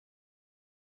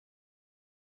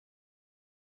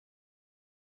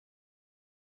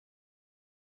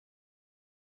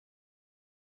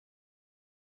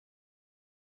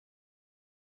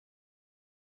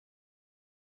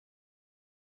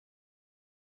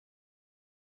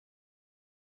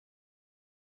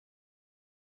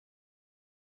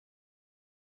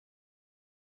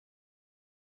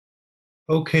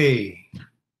Okay,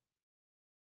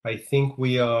 I think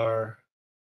we are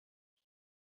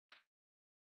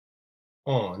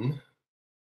on.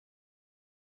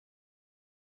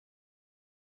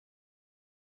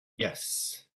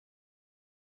 Yes.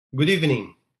 Good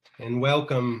evening and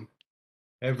welcome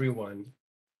everyone.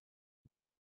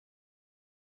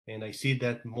 And I see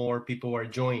that more people are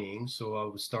joining, so I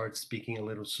will start speaking a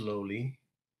little slowly.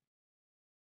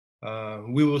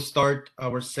 We will start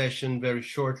our session very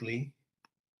shortly.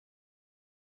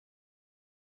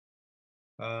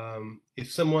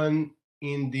 If someone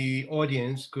in the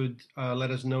audience could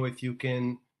let us know if you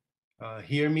can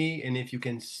hear me and if you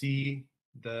can see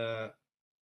the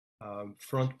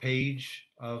front page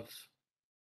of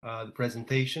the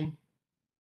presentation.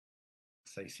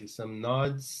 So I see some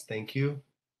nods. Thank you.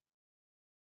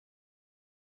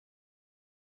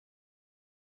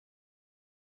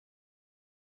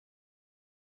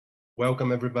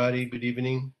 Welcome, everybody. Good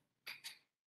evening.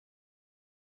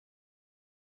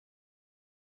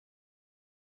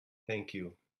 Thank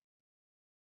you.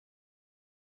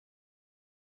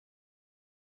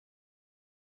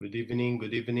 Good evening.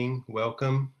 Good evening.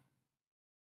 Welcome.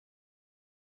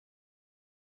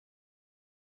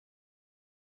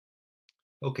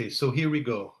 Okay, so here we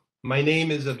go. My name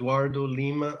is Eduardo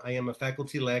Lima. I am a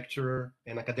faculty lecturer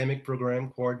and academic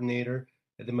program coordinator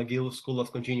at the McGill School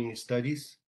of Continuing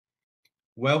Studies.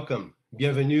 Welcome.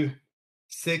 Bienvenue.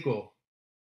 Seko.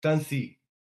 Tansi.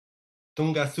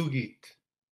 Tungasugit.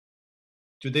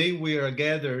 Today we are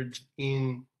gathered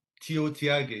in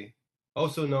Tiohtià:ke,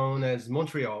 also known as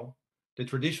Montreal, the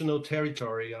traditional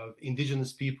territory of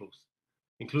indigenous peoples,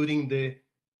 including the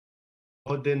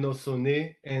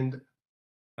Haudenosaunee and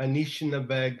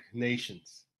Anishinaabeg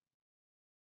nations.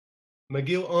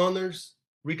 McGill honors,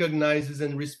 recognizes,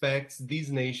 and respects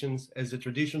these nations as the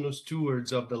traditional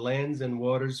stewards of the lands and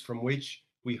waters from which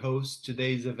we host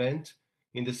today's event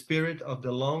in the spirit of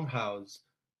the Longhouse,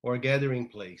 or gathering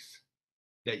place,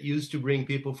 that used to bring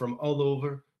people from all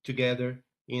over together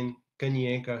in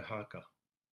Kanien'kehá:ka.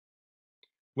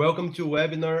 Welcome to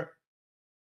webinar,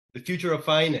 The Future of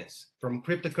Finance, from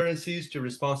Cryptocurrencies to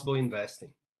Responsible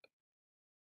Investing.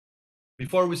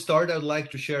 Before we start, I'd like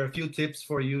to share a few tips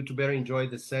for you to better enjoy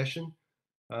this session.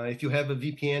 If you have a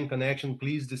VPN connection,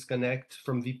 please disconnect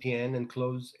from VPN and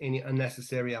close any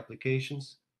unnecessary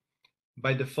applications.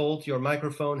 By default, your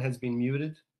microphone has been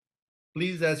muted.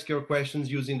 Please ask your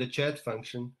questions using the chat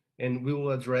function, and we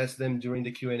will address them during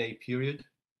the Q&A period.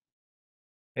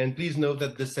 And please note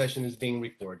that this session is being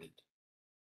recorded.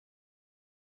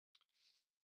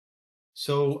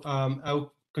 So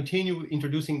I'll continue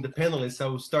introducing the panelists. I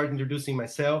will start introducing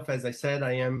myself. As I said,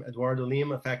 I am Eduardo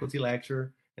Lima, a faculty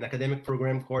lecturer and academic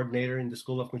program coordinator in the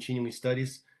School of Continuing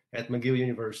Studies at McGill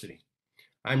University.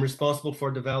 I'm responsible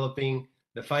for developing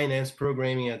the finance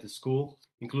programming at the school,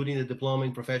 including the Diploma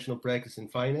in Professional Practice in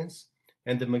Finance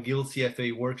and the McGill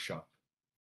CFA workshop.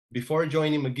 Before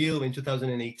joining McGill in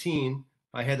 2018,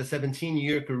 I had a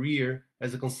 17-year career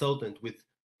as a consultant with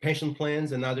pension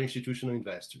plans and other institutional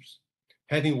investors,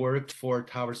 having worked for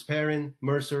Towers Perrin,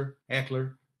 Mercer,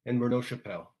 Eckler, and Murnau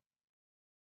Chappell.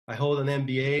 I hold an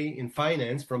MBA in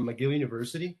finance from McGill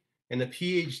University and a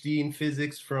PhD in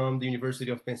physics from the University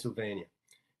of Pennsylvania,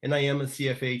 and I am a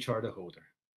CFA charter holder.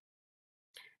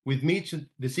 With me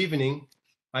this evening,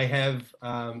 I have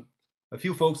a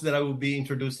few folks that I will be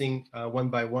introducing one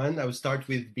by one. I will start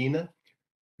with Bina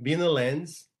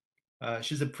Lenz.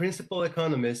 She's a principal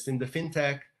economist in the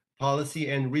FinTech Policy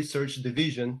and Research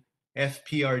Division,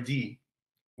 FPRD,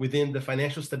 within the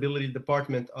Financial Stability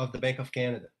Department of the Bank of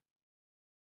Canada.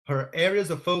 Her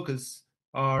areas of focus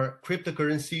are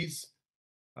cryptocurrencies,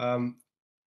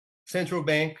 central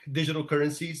bank digital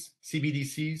currencies,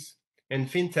 CBDCs, and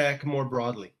FinTech more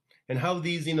broadly, and how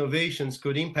these innovations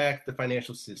could impact the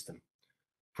financial system.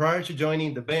 Prior to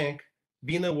joining the bank,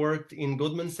 Bina worked in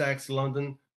Goldman Sachs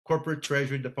London Corporate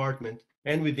Treasury Department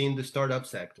and within the startup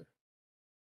sector.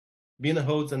 Bina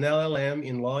holds an LLM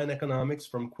in Law and Economics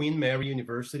from Queen Mary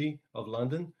University of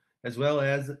London, as well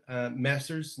as a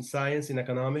Master's in Science in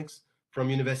Economics from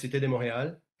Université de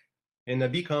Montréal, and a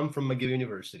BCom from McGill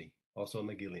University, also a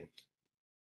McGillian.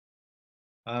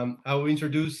 I will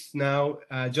introduce now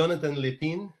Jonathan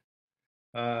Lepine.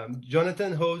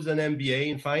 Jonathan holds an MBA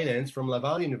in finance from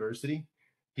Laval University.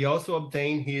 He also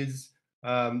obtained his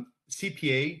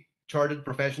CPA, Chartered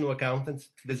Professional Accountant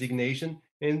designation,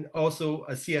 and also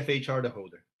a CFA charter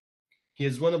holder. He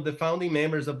is one of the founding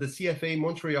members of the CFA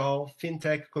Montreal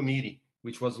FinTech Committee,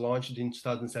 which was launched in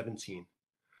 2017.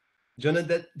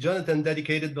 Jonathan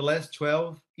dedicated the last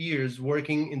 12 years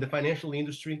working in the financial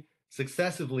industry,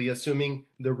 successively assuming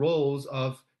the roles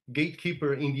of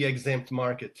gatekeeper in the exempt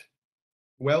market,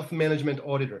 wealth management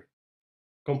auditor,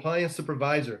 compliance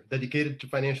supervisor dedicated to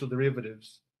financial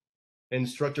derivatives and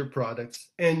structured products,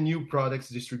 and new products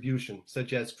distribution,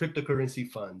 such as cryptocurrency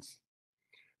funds.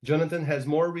 Jonathan has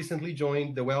more recently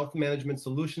joined the Wealth Management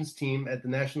Solutions team at the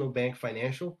National Bank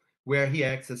Financial, where he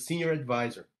acts as senior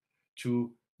advisor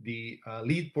to the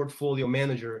lead portfolio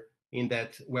manager in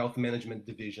that wealth management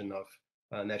division of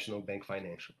National Bank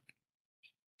Financial.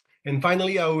 And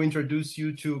finally, I will introduce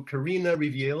you to Karina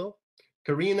Riviello.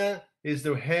 Karina is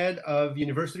the head of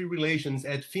university relations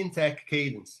at FinTech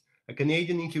Cadence, a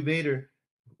Canadian incubator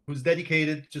who's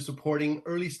dedicated to supporting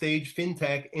early-stage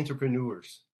FinTech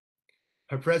entrepreneurs.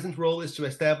 Her present role is to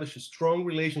establish a strong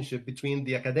relationship between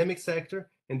the academic sector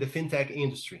and the FinTech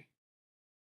industry.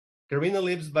 Karina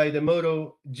lives by the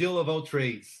motto, Jill of all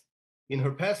trades. In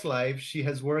her past life, she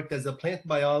has worked as a plant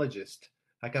biologist,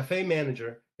 a cafe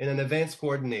manager, and an events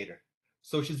coordinator.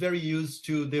 So she's very used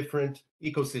to different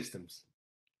ecosystems.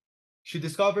 She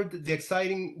discovered the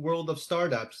exciting world of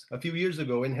startups a few years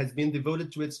ago and has been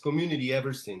devoted to its community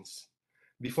ever since.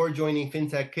 Before joining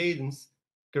FinTech Cadence,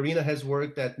 Karina has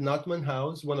worked at Notman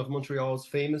House, one of Montreal's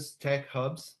famous tech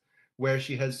hubs, where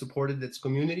she has supported its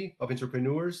community of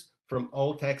entrepreneurs from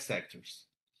all tech sectors.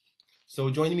 So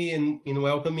join me in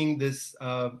welcoming this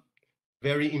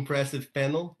very impressive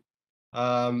panel.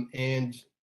 And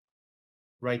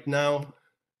right now,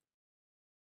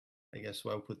 I guess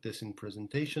I'll put this in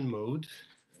presentation mode.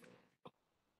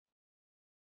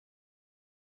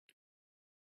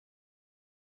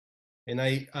 And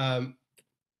I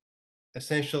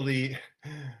essentially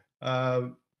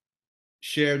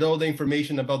shared all the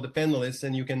information about the panelists,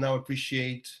 and you can now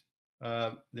appreciate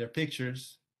their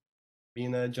pictures,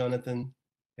 Bina, Jonathan,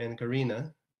 and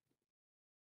Karina.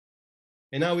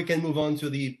 And now we can move on to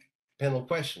the panel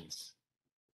questions.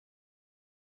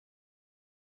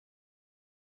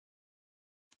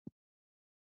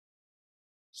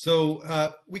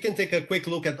 So we can take a quick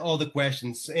look at all the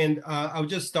questions, and I'll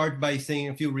just start by saying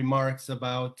a few remarks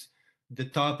about the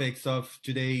topics of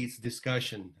today's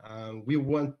discussion.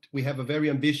 We have a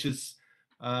very ambitious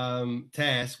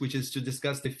task, which is to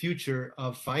discuss the future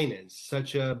of finance,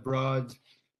 such a broad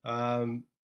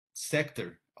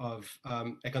sector of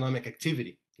economic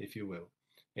activity, if you will.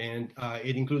 And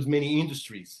it includes many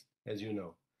industries, as you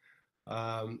know.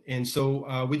 And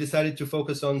so we decided to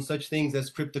focus on such things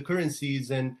as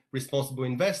cryptocurrencies and responsible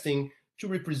investing to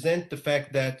represent the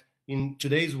fact that in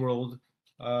today's world,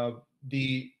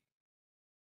 the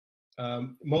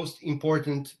most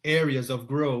important areas of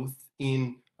growth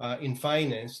in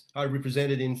finance are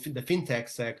represented in the fintech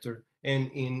sector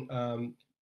and in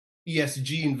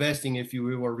ESG investing, if you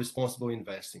will, or responsible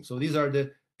investing. So these are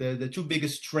the two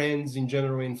biggest trends in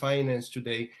general in finance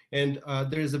today. And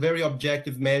there is a very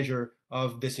objective measure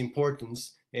of this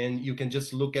importance. And you can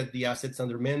just look at the assets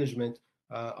under management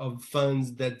of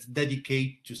funds that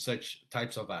dedicate to such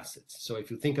types of assets. So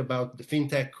if you think about the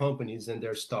fintech companies and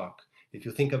their stock, if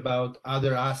you think about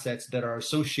other assets that are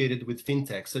associated with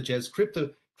fintech, such as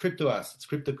crypto assets,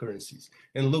 cryptocurrencies,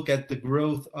 and look at the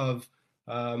growth of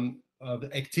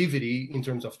activity in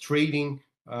terms of trading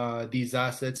these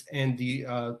assets and the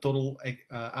total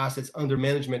assets under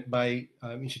management by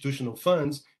institutional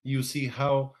funds, you see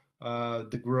how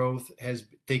the growth has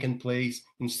taken place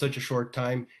in such a short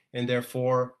time, and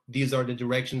therefore these are the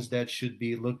directions that should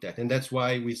be looked at. And that's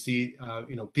why we see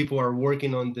people are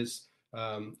working on this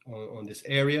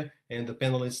area, and the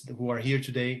panelists who are here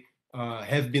today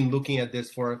have been looking at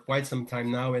this for quite some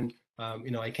time now, and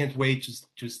I can't wait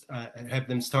to have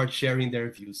them start sharing their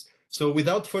views. So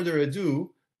without further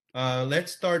ado,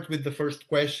 let's start with the first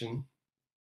question.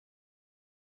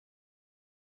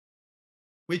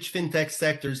 Which fintech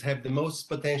sectors have the most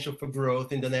potential for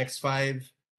growth in the next 5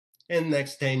 and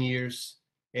next 10 years?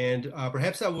 And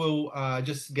perhaps I will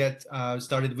just get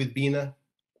started with Bina.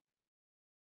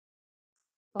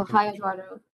 Well, hi,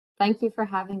 Eduardo. Thank you for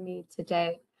having me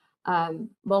today.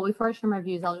 Well, before I share my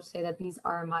views, I'll just say that these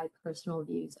are my personal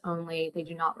views only. They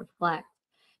do not reflect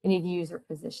any views or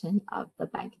position of the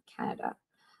Bank of Canada.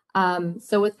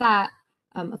 So with that,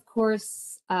 of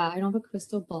course, I don't have a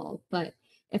crystal ball, but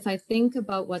if I think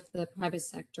about what the private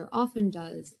sector often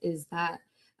does is that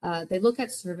they look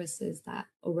at services that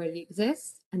already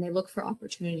exist and they look for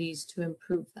opportunities to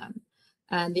improve them.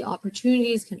 And the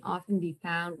opportunities can often be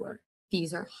found where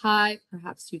fees are high,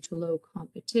 perhaps due to low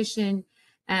competition,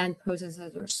 and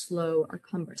processes are slow or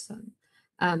cumbersome.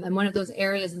 And one of those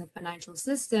areas in the financial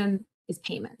system is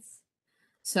payments.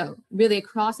 So really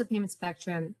across the payment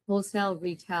spectrum, wholesale,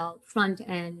 retail, front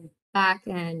end, back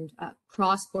end,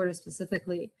 cross-border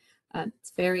specifically,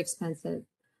 it's very expensive.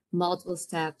 multiple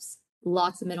steps,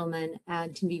 lots of middlemen,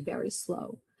 and can be very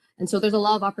slow. And so there's a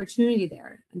lot of opportunity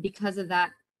there. And because of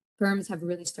that, firms have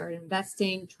really started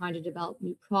investing, trying to develop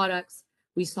new products.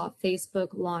 We saw Facebook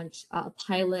launch a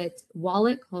pilot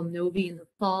wallet called Novi in the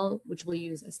fall, which will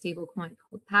use a stablecoin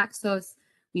called Paxos.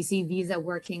 We see Visa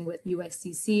working with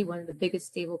USDC, one of the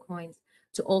biggest stablecoins,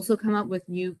 to also come up with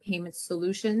new payment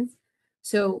solutions.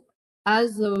 So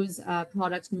as those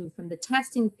products move from the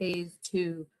testing phase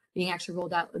to being actually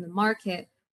rolled out in the market,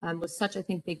 with such, I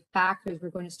think, big factors, we're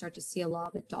going to start to see a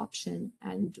lot of adoption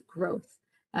and growth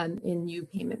in new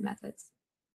payment methods.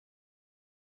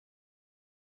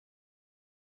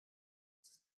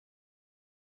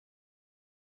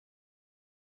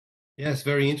 Yes,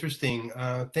 very interesting.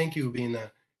 Thank you,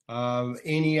 Bina.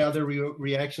 Any other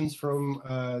reactions from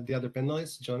the other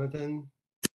panelists? Jonathan?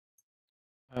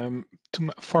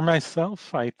 For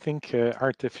myself, I think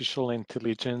artificial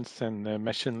intelligence and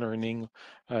machine learning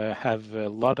have a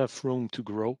lot of room to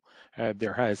grow.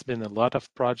 There has been a lot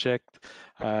of project.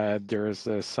 There's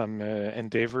some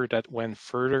endeavor that went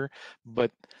further,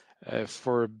 but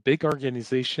for a big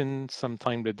organization,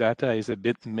 sometimes the data is a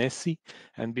bit messy,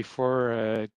 and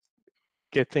before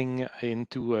getting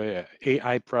into a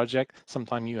AI project,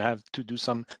 sometimes you have to do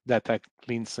some data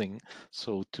cleansing.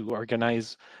 So to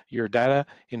organize your data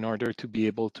in order to be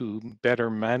able to better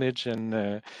manage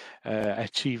and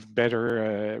achieve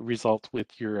better results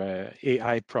with your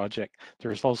AI project.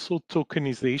 There's also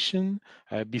tokenization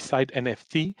beside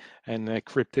NFT and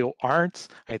crypto arts.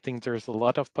 I think there's a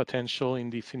lot of potential in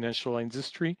the financial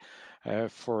industry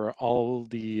for all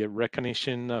the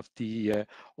recognition of the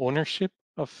ownership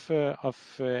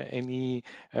of any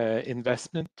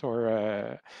investment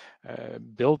or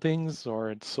buildings,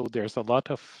 or so there's a lot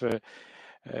of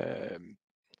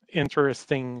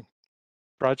interesting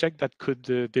project that could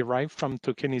derive from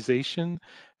tokenization,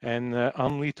 and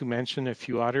only to mention a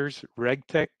few others: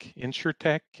 RegTech,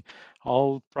 InsurTech,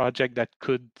 all projects that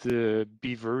could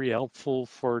be very helpful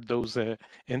for those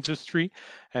industry,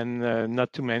 and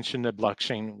not to mention the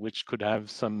blockchain, which could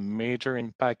have some major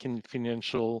impact in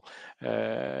financial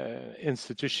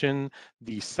institution,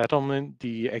 the settlement,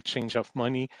 the exchange of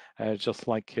money, just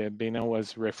like Bena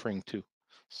was referring to.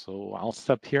 So I'll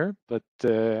stop here, but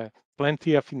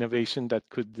plenty of innovation that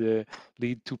could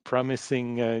lead to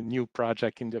promising new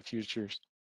project in the future.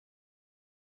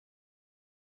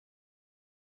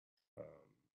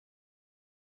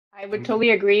 I would totally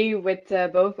agree with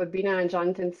both what Bina and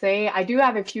Jonathan say. I do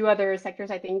have a few other sectors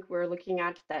I think we're looking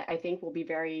at that I think will be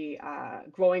very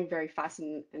growing very fast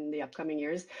in the upcoming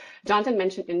years. Jonathan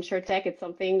mentioned InsurTech. It's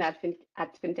something that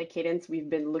at FinTech Cadence we've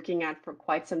been looking at for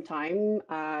quite some time.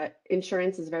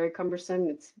 Insurance is very cumbersome.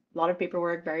 It's a lot of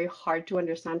paperwork, very hard to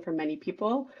understand for many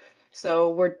people.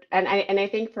 So I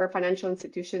think for financial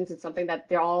institutions, it's something that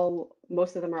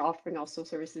most of them are offering also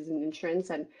services in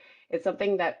insurance, and it's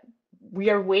something that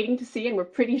we are waiting to see, and we're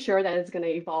pretty sure that it's going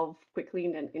to evolve quickly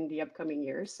in the upcoming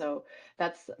years. So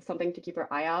that's something to keep our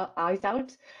eyes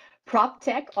out. Prop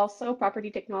tech, also property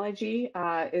technology,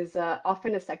 is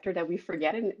often a sector that we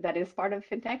forget, and that is part of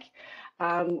fintech.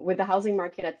 With the housing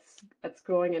market that's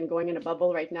growing and going in a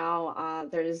bubble right now,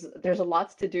 there's a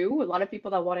lot to do. A lot of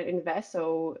people that want to invest,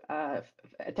 so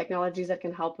technologies that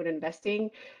can help with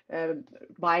investing,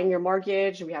 buying your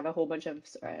mortgage. We have a whole bunch of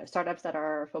startups that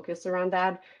are focused around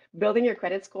that. Building your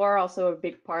credit score, also a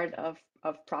big part of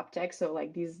prop tech. So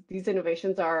like these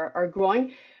innovations are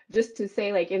growing. Just to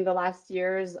say, like in the last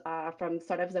years, from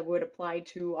startups that would apply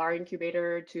to our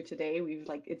incubator to today,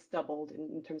 it's doubled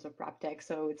in terms of prop tech.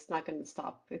 So it's not going to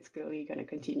stop. It's clearly going to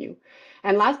continue.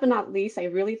 And last but not least, I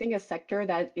really think a sector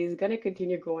that is going to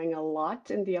continue growing a lot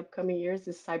in the upcoming years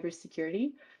is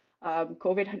cybersecurity.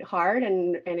 COVID hit hard,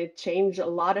 and it changed a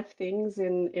lot of things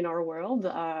in our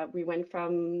world. We went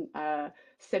from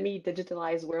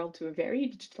semi-digitalized world to a very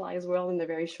digitalized world in a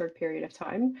very short period of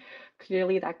time.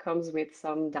 Clearly, that comes with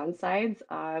some downsides.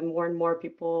 More and more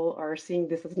people are seeing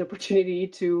this as an opportunity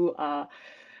to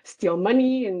steal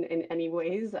money in any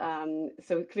ways.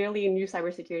 So clearly, new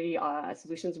cybersecurity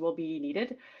solutions will be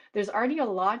needed. There's already a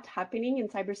lot happening in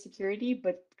cybersecurity,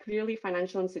 but clearly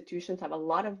financial institutions have a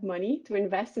lot of money to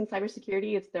invest in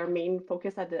cybersecurity. It's their main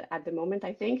focus at the moment,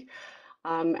 I think.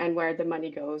 And where the money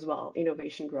goes, well,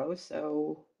 innovation grows.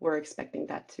 So we're expecting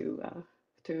that to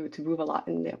move a lot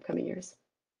in the upcoming years.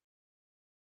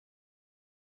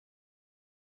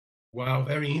 Wow,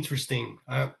 very interesting.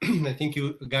 I think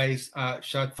you guys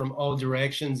shot from all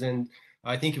directions, and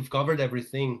I think you've covered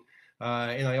everything.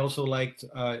 And I also liked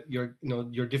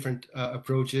your different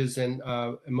approaches and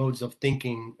modes of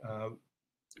thinking,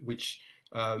 which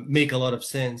make a lot of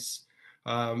sense.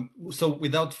 So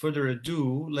without further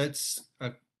ado, let's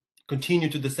continue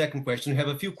to the second question. We have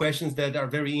a few questions that are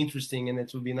very interesting, and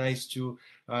it would be nice to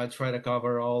try to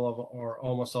cover all of, or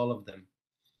almost all of them.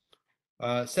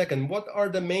 Second, what are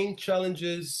the main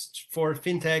challenges for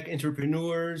fintech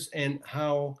entrepreneurs, and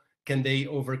how can they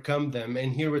overcome them?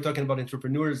 And here we're talking about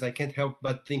entrepreneurs. I can't help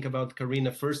but think about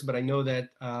Karina first, but I know that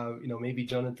maybe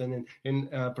Jonathan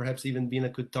and perhaps even Bina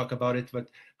could talk about it. But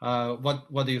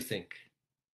what do you think?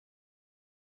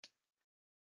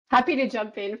 Happy to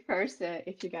jump in first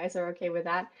if you guys are okay with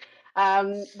that.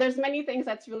 There's many things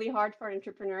that's really hard for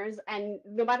entrepreneurs, and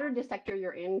no matter the sector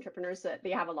you're in, entrepreneurs,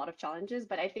 they have a lot of challenges,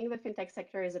 but I think the fintech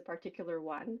sector is a particular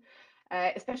one,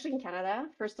 especially in Canada.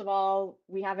 First of all,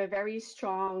 we have a very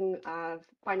strong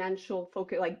financial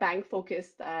focus, like bank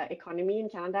focused economy in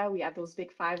Canada. We have those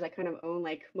big fives that kind of own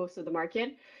like most of the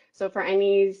market. So for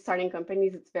any starting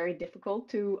companies, it's very difficult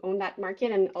to own that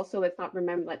market. And also, let's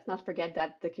not forget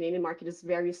that the Canadian market is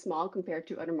very small compared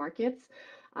to other markets.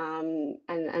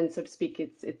 And so to speak,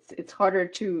 it's harder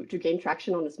to gain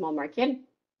traction on a small market.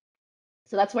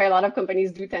 So that's why a lot of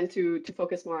companies do tend to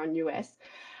focus more on US.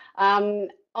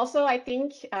 Also, I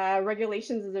think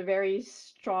regulations is a very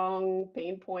strong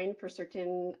pain point for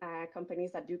certain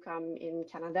companies that do come in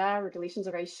Canada. Regulations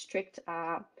are very strict.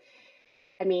 I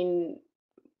mean,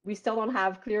 we still don't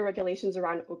have clear regulations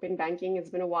around open banking.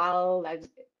 It's been a while that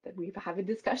we've had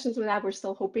discussions with that. We're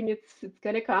still hoping it's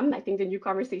going to come. I think the new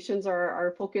conversations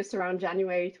are focused around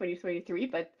January 2023,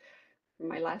 but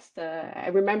my last,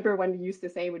 I remember when we used to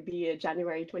say it would be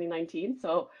January 2019.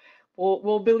 So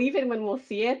we'll believe it when we'll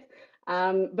see it.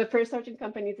 But for certain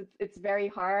companies, it's very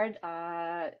hard.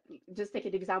 Just take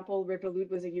an example, Revolut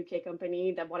was a UK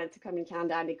company that wanted to come in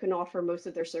Canada and they couldn't offer most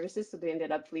of their services, so they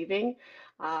ended up leaving.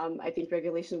 I think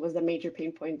regulation was a major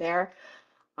pain point there.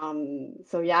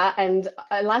 So yeah, and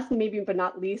last maybe but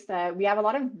not least, we have a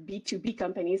lot of B2B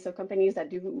companies, so companies that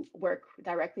do work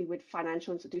directly with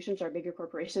financial institutions or bigger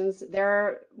corporations.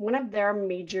 One of their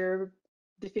major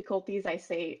difficulties, I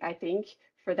think,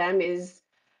 for them is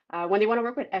when they want to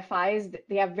work with FIs,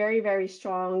 they have very, very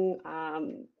strong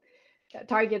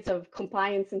targets of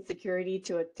compliance and security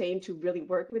to attain to really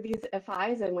work with these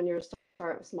FIs. And when you're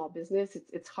a small business,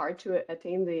 it's hard to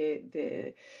attain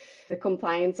the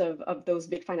compliance of those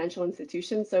big financial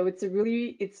institutions. So it's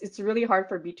really hard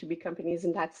for B2B companies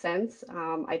in that sense.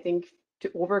 I think to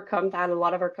overcome that, a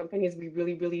lot of our companies,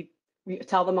 we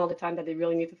tell them all the time that they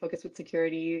really need to focus with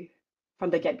security from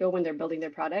the get-go when they're building their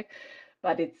product.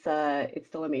 But it's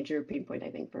still a major pain point, I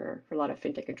think, for a lot of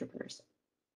fintech entrepreneurs.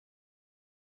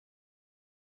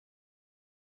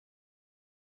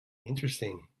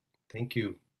 Interesting. Thank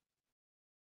you.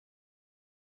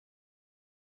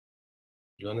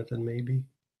 Jonathan, maybe?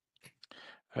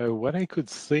 What I could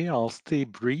say, I'll stay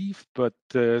brief, but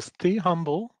stay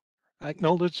humble.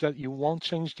 Acknowledge that you won't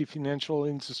change the financial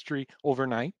industry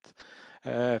overnight.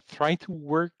 Try to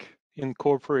work in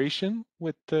cooperation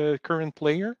with the current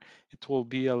player. It will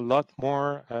be a lot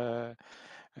more,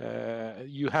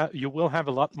 you will have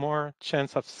a lot more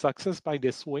chance of success by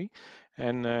this way.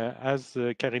 And as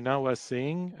Karina was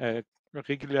saying,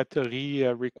 regulatory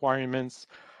requirements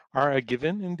are a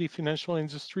given in the financial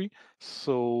industry.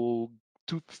 So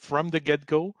from the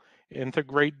get-go,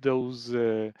 integrate those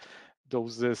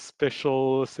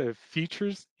special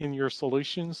features in your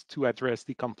solutions to address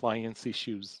the compliance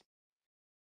issues.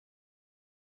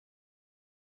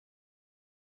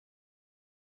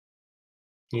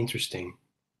 Interesting.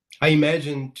 I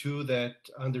imagine too that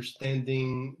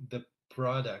understanding the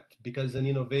product, because an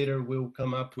innovator will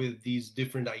come up with these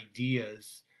different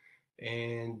ideas,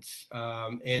 and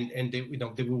they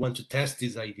they will want to test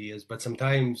these ideas, but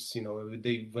sometimes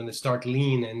they want to start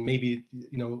lean and maybe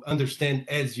understand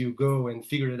as you go and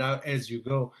figure it out as you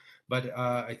go. But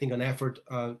I think an effort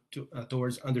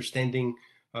towards understanding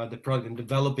the product and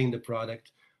developing the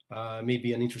product may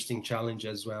be an interesting challenge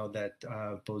as well that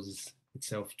poses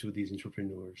itself to these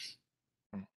entrepreneurs.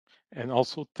 And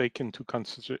also take into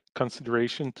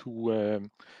consideration to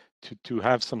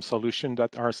have some solutions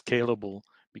that are scalable,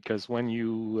 because when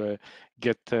you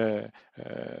get an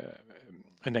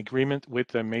agreement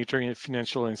with a major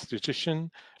financial institution,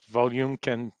 volume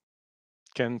can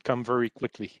come very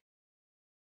quickly.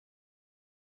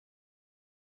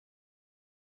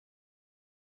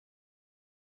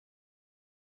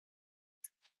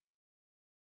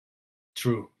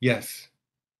 True. Yes.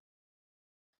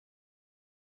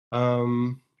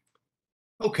 Okay.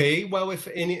 Well, if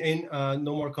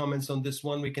no more comments on this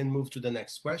one, we can move to the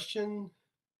next question.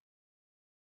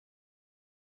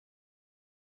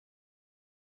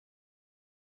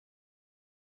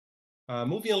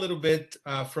 moving a little bit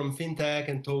from fintech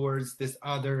and towards this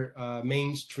other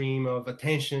mainstream of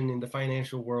attention in the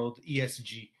financial world,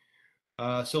 ESG.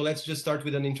 So let's just start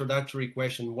with an introductory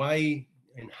question. Why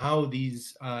and how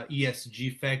these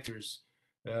ESG factors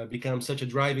become such a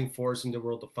driving force in the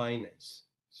world of finance?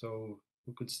 So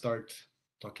who could start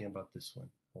talking about this one?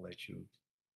 I'll let you.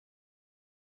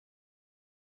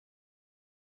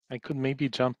 I could maybe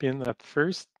jump in at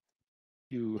first.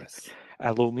 You Yes.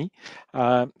 allow me.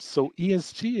 So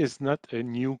ESG is not a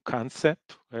new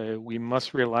concept. We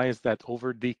must realize that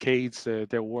over decades,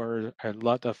 there were a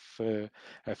lot of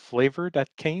flavor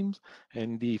that came.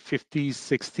 In the 50s,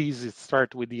 60s, it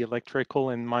started with the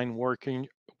electrical and mine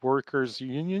workers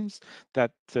unions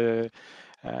that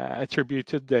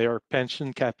attributed their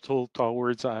pension capital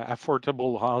towards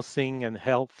affordable housing and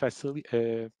health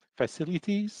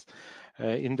facilities.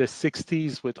 In the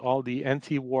 60s, with all the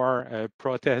anti-war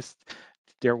protests,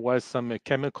 there was some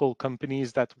chemical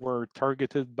companies that were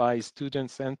targeted by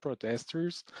students and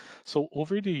protesters. So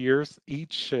over the years,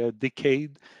 each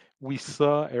decade, we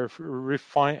saw a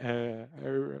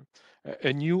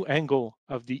new angle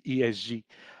of the ESG.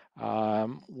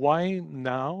 Why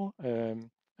now?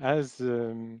 As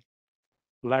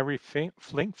Larry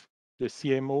Flink, the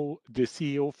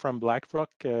CEO from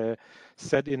BlackRock,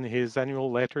 said in his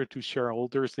annual letter to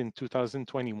shareholders in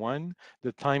 2021,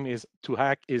 the time is to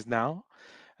act is now.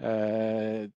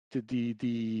 The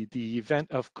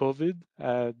event of COVID,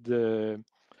 the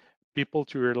people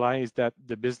to realize that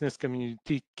the business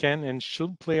community can and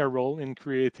should play a role in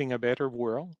creating a better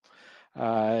world.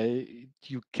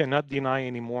 You cannot deny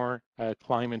anymore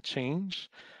climate change.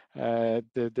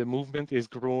 The movement is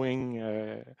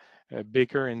growing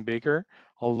bigger and bigger.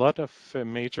 A lot of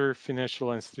major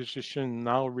financial institutions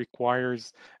now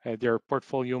requires their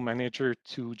portfolio manager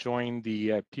to join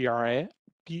the PRI,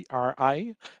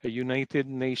 a United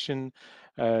Nations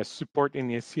support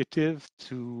initiative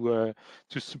to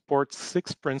support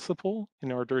 6 principles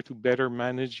in order to better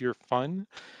manage your fund.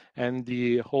 And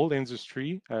the whole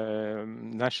industry,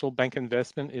 National Bank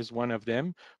Investment is one of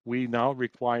them. We now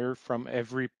require from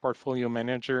every portfolio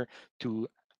manager to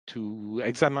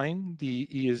examine the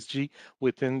ESG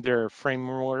within their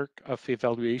framework of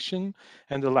evaluation.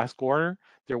 And the last quarter,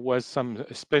 there was some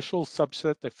special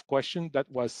subset of questions that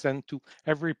was sent to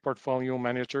every portfolio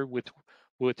manager with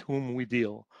whom we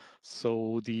deal.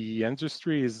 So the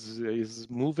industry is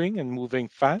moving and moving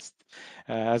fast.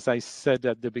 As I said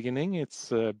at the beginning,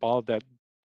 it's a ball that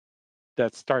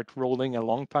started rolling a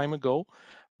long time ago,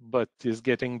 but is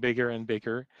getting bigger and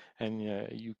bigger, and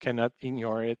you cannot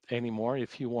ignore it anymore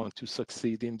if you want to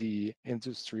succeed in the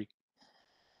industry.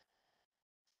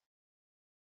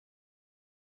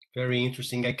 Very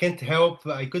interesting. I couldn't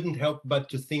help but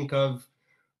to think of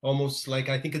almost like,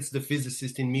 I think it's the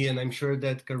physicist in me, and I'm sure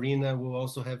that Karina will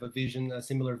also have a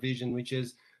similar vision, which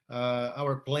is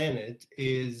our planet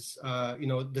is,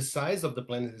 the size of the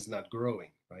planet is not growing,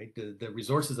 right? The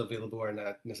resources available are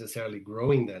not necessarily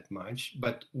growing that much,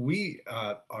 but we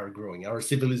are growing. Our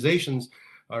civilizations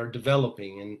are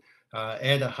developing and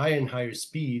at a higher and higher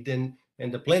speed, and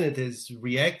the planet is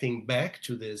reacting back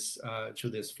to this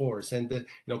force. And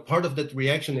part of that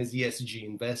reaction is ESG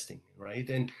investing, right?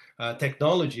 And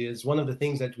technology is one of the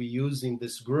things that we use in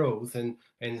this growth, and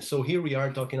so here we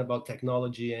are talking about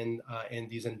technology and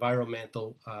these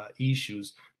environmental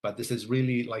issues, but this is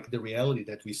really like the reality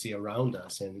that we see around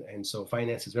us, and so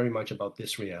finance is very much about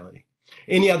this reality.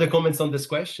 Any other comments on this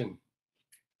question?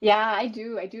 Yeah, I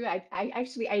do. I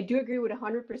actually I do agree with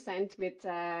 100% with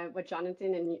what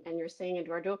Jonathan and you're saying,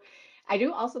 Eduardo. I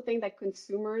do also think that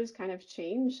consumers kind of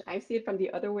change. I see it from the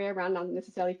other way around, not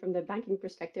necessarily from the banking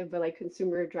perspective, but like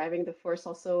consumer driving the force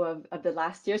also of the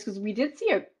last years, because we did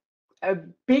see a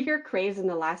bigger craze in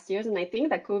the last years, and I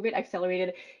think that COVID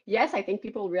accelerated. Yes, I think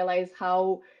people realize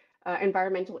how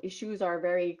environmental issues are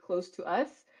very close to us.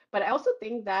 But I also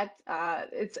think that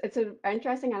it's an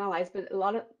interesting analyze, but a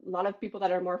lot of people that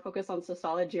are more focused on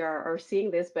sociology are seeing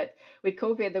this. But with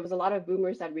COVID, there was a lot of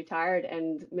boomers that retired,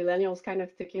 and millennials kind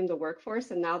of took in the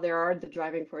workforce, and now they are the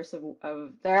driving force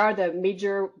of they are the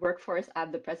major workforce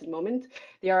at the present moment.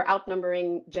 They are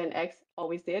outnumbering Gen X,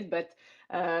 always did, but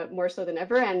more so than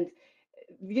ever. And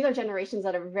these are generations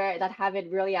that have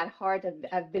it really at heart,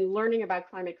 have been learning about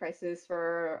climate crisis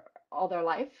for all their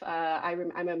life.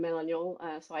 I'm a millennial,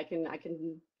 so I can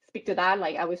speak to that.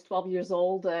 Like I was 12 years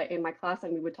old in my class,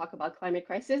 and we would talk about climate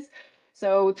crisis.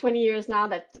 So 20 years now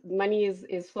that money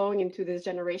is flowing into this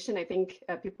generation, I think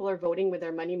people are voting with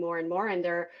their money more and more, and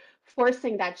they're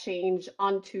forcing that change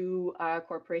onto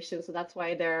corporations. So that's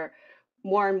why they're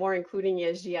more and more including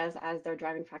ESG as their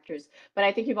driving factors. But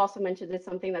I think you've also mentioned that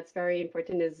something that's very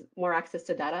important is more access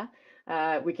to data.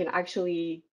 We can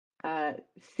actually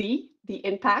see the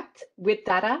impact with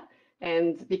data.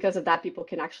 And because of that, people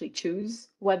can actually choose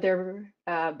what they're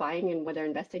buying and what they're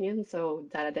investing in. So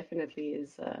data definitely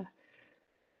is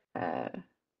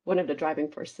one of the driving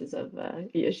forces of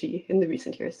ESG in the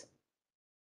recent years.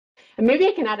 And maybe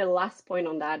I can add a last point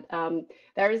on that.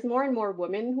 There is more and more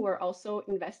women who are also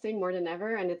investing more than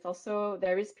ever. And it's also,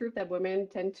 there is proof that women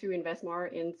tend to invest more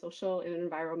in social and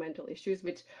environmental issues,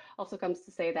 which also comes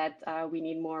to say that we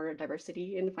need more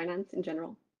diversity in finance in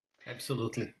general.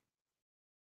 Absolutely.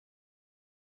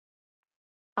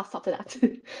 I'll stop to that.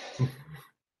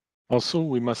 Also,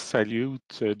 we must salute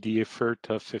the effort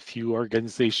of a few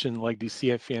organizations like the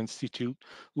CFA Institute,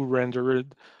 who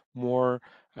rendered more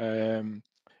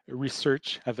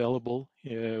research available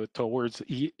towards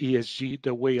ESG,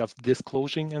 the way of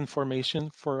disclosing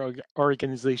information for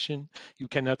organization. You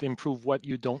cannot improve what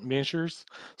you don't measure.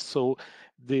 So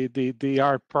they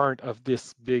are part of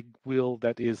this big wheel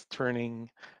that is turning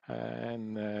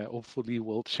and hopefully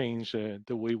will change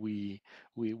the way we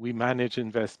manage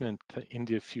investment in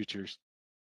the futures.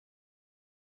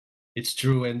 It's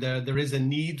true, and there is a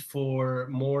need for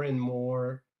more and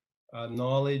more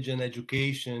knowledge and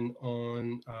education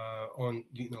on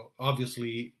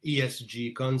obviously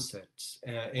ESG concepts,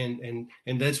 and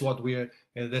that's what we're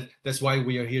that's why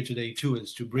we are here today too,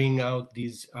 is to bring out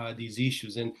these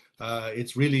issues. And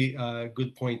it's really a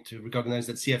good point to recognize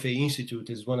that CFA Institute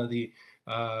is one of the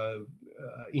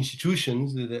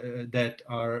institutions that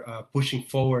are pushing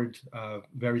forward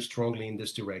very strongly in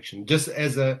this direction, just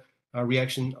as a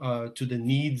reaction to the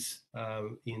needs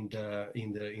in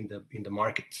the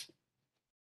market.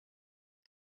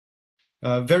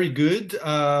 Very good.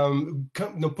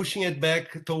 Pushing it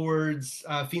back towards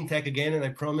fintech again, and I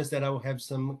promise that I will have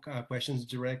some questions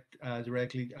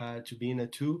directly to Bina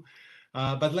too.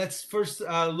 But let's first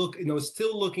look,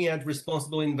 still looking at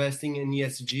responsible investing in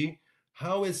ESG.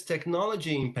 How is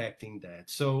technology impacting that?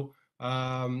 So,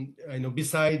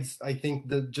 besides, I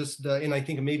think and I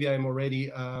think maybe I'm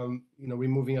already,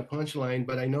 removing a punchline,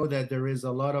 but I know that there is a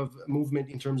lot of movement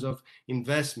in terms of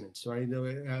investments, right?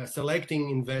 Selecting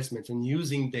investments and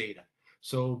using data.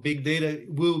 So big data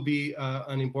will be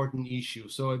an important issue.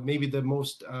 So maybe the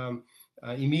most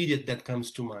immediate that comes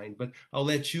to mind, but I'll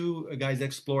let you guys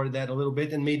explore that a little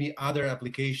bit, and maybe other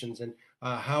applications, and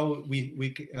how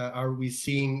are we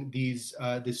seeing these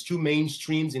two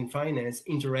mainstreams in finance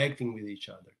interacting with each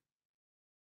other.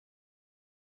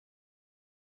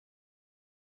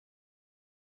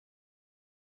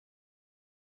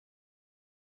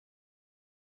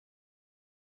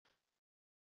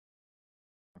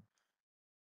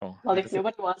 Oh, Well, if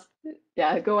nobody wants,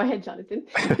 yeah, go ahead, Jonathan.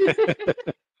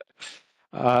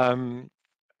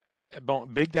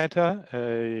 Big data,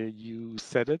 you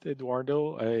said it,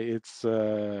 Eduardo. It's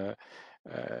a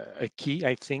key,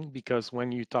 I think, because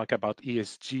when you talk about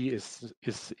ESG,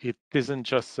 it isn't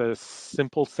just a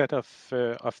simple set of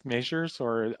measures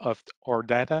or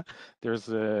data. There's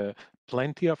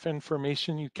plenty of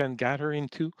information you can gather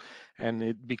into, and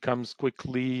it becomes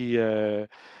quickly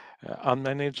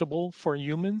unmanageable for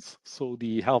humans. So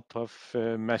the help of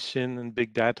machine and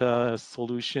big data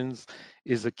solutions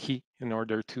is a key in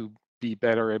order to be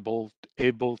better able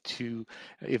to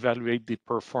evaluate the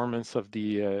performance of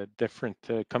the different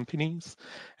companies.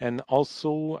 And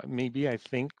also, maybe I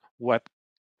think what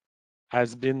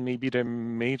has been maybe the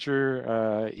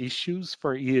major issues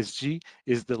for ESG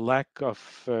is the lack of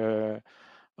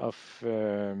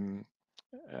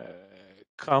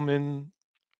common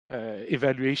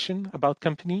evaluation about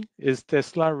company. Is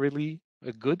Tesla really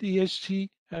a good ESG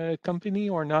company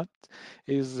or not?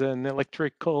 Is an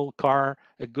electrical car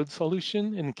a good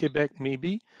solution? In Quebec,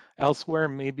 maybe. Elsewhere,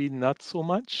 maybe not so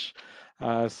much.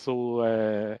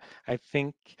 So I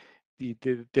think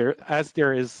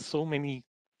there is so many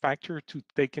factors to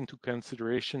take into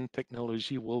consideration,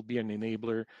 technology will be an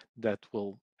enabler that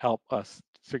will help us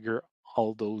figure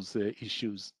all those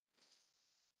issues.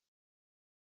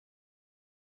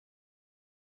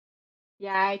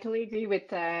 Yeah, I totally agree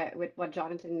with what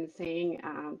Jonathan is saying.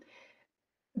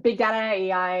 Big data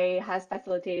AI has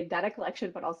facilitated data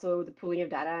collection, but also the pooling of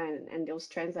data and those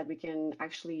trends that we can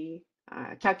actually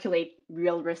calculate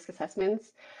real risk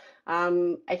assessments.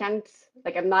 I can't,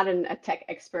 I'm not a tech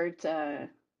expert,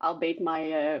 albeit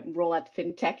my role at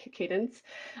FinTech Cadence.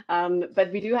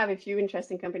 But we do have a few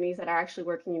interesting companies that are actually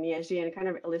working in ESG, and it kind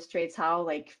of illustrates how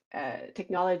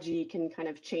technology can kind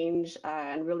of change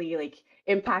and really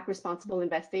impact responsible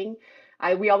investing.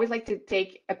 we always like to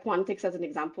take a Quantix as an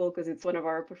example because it's one of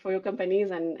our portfolio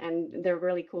companies, and they're a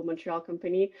really cool Montreal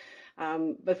company.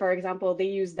 But for example, they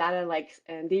use data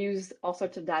and they use all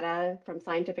sorts of data from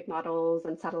scientific models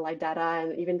and satellite data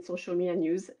and even social media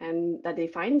news and that they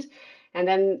find. And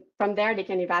then from there, they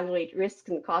can evaluate risks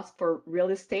and costs for real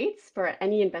estates for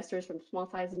any investors, from small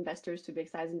size investors to big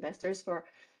size investors.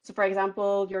 So for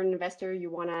example, you're an investor, you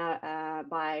want to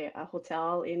buy a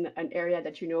hotel in an area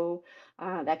that you know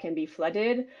that can be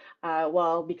flooded.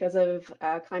 Well, because of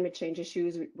climate change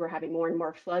issues, we're having more and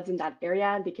more floods in that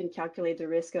area. They can calculate the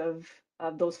risk of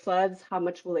those floods. How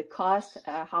much will it cost?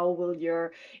 How will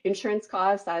your insurance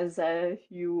cost as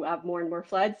you have more and more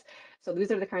floods? So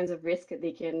these are the kinds of risk that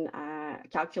they can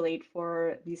calculate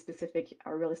for these specific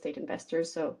real estate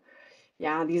investors. So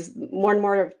yeah, these more and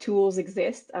more tools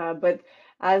exist. But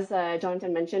as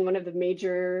Jonathan mentioned, one of the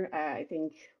major, I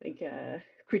think,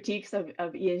 critiques of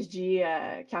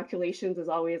ESG calculations is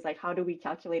always like, how do we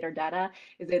calculate our data?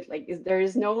 There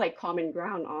is no like common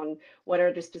ground on what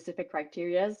are the specific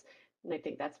criterias? And I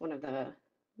think that's one of the,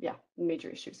 major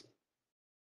issues.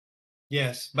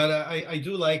 Yes, but I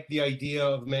do like the idea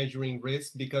of measuring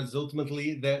risk, because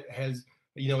ultimately that has,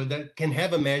 that can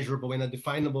have a measurable and a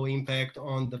definable impact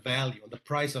on the value, on the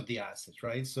price of the assets,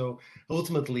 right? So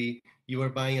ultimately, you are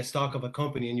buying a stock of a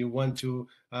company and you want to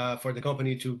for the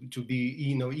company to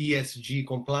be ESG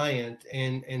compliant,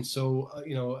 and so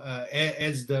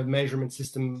as the measurement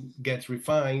system gets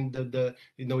refined,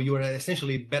 you are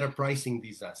essentially better pricing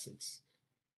these assets.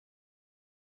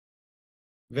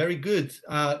 Very good.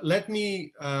 Let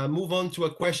me move on to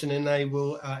a question, and I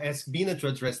will ask Bina to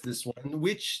address this one.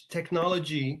 Which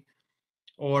technology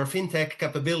or fintech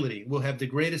capability will have the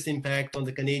greatest impact on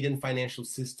the Canadian financial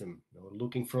system?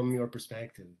 Looking from your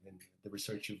perspective and the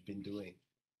research you've been doing.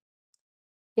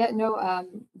 Yeah, no,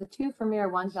 the two for me are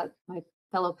ones that my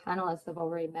fellow panelists have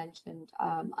already mentioned.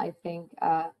 I think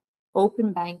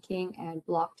open banking and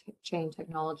blockchain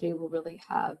technology will really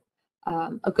have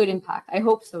a good impact. I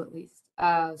hope so, at least.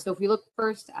 So if we look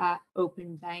first at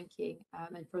open banking,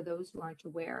 and for those who aren't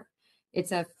aware,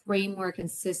 it's a framework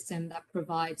and system that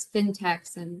provides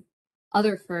fintechs and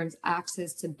other firms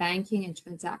access to banking and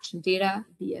transaction data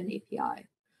via an API.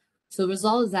 So the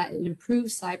result is that it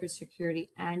improves cybersecurity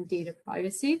and data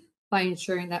privacy by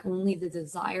ensuring that only the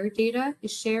desired data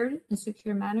is shared in a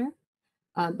secure manner.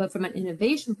 But from an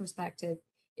innovation perspective,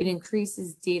 it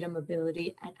increases data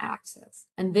mobility and access.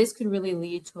 And this could really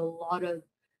lead to a lot of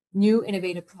new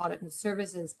innovative products and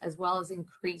services, as well as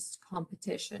increased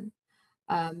competition.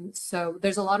 So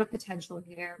there's a lot of potential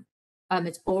here.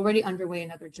 It's already underway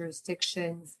in other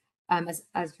jurisdictions. As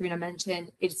Karina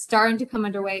mentioned, it's starting to come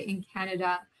underway in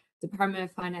Canada. Department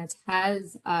of Finance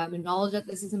has acknowledged that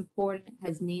this is important,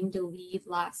 has named a lead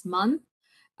last month.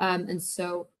 And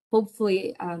so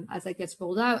hopefully, as that gets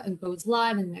rolled out and goes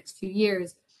live in the next few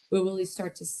years, we'll really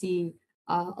start to see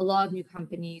a lot of new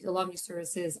companies, a lot of new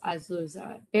services as those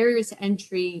barriers to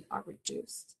entry are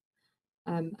reduced.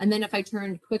 And then if I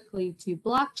turn quickly to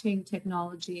blockchain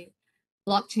technology,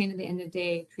 blockchain at the end of the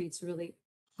day creates really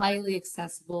highly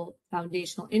accessible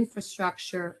foundational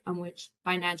infrastructure on which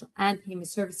financial and payment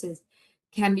services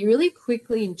can be really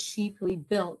quickly and cheaply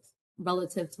built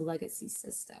relative to legacy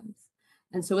systems.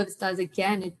 And so what this does,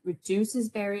 again, it reduces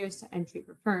barriers to entry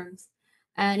for firms,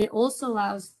 and it also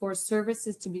allows for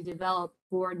services to be developed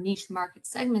for niche market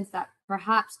segments that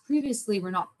perhaps previously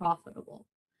were not profitable.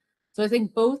 So I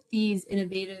think both these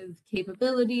innovative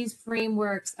capabilities,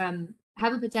 frameworks,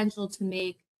 have a potential to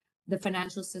make the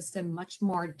financial system much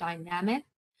more dynamic,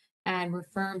 and where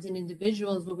firms and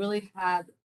individuals will really have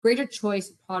greater choice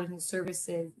of products and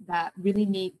services that really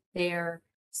meet their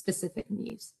specific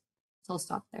needs. So I'll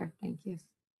stop there. Thank you.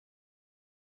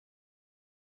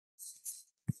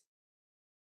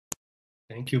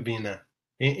 Thank you, Bina.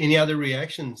 Any other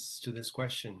reactions to this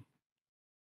question?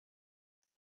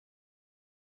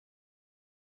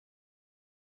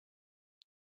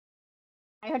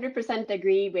 I 100%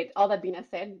 agree with all that Bina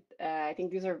said. I think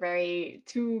these are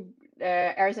two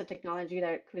areas of technology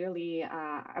that clearly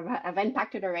have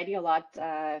impacted already a lot,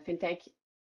 fintech,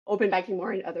 open banking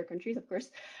more in other countries, of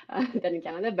course, than in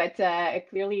Canada. But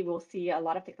clearly we'll see a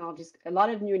lot of technologies, a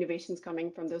lot of new innovations coming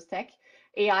from those tech.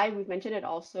 AI, we've mentioned it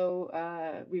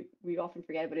also, we often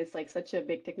forget, but it's like such a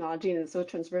big technology and it's so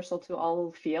transversal to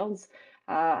all fields.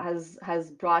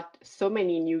 Has brought so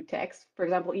many new techs. For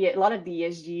example, a lot of the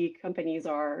ESG companies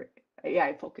are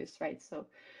AI focused, right? So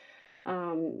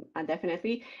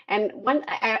definitely. And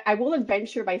I will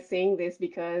adventure by saying this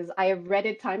because I have read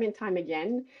it time and time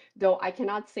again, though I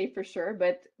cannot say for sure,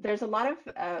 but there's a lot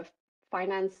of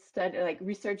finance study, like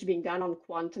research being done on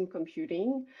quantum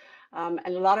computing. And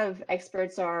a lot of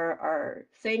experts are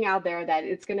saying out there that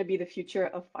it's going to be the future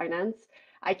of finance.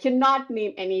 I cannot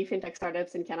name any fintech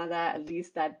startups in Canada, at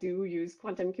least, that do use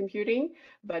quantum computing,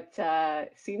 but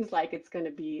seems like it's going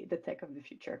to be the tech of the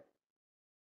future.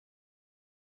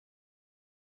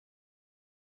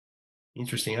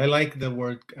 Interesting. I like the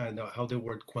word, how the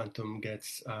word quantum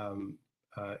gets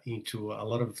into a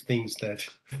lot of things that,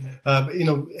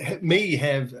 may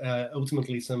have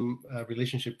ultimately some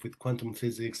relationship with quantum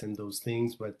physics and those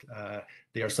things, but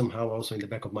they are somehow also in the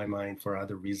back of my mind for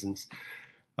other reasons.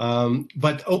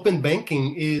 But open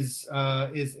banking is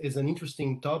an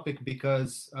interesting topic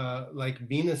because, like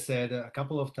Bina said a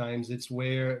couple of times, it's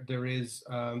where there is,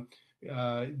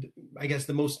 I guess,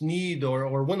 the most need,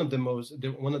 or one of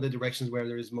the directions where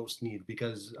there is most need,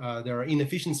 because there are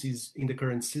inefficiencies in the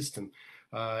current system,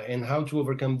 and how to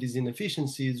overcome these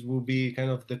inefficiencies will be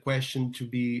kind of the question to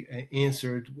be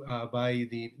answered by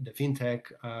the fintech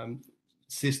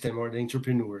system or the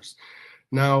entrepreneurs.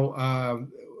 Now,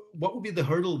 what would be the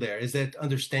hurdle there? Is that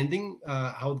understanding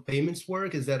how the payments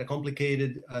work? Is that a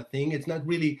complicated thing? It's not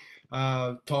really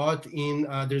taught in,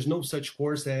 there's no such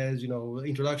course as,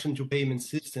 Introduction to Payment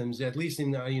Systems, at least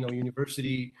in,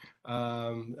 university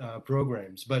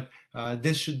programs. But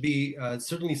this should be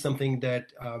certainly something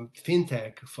that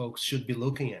fintech folks should be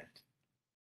looking at.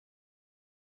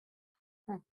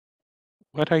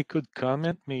 What I could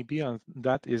comment maybe on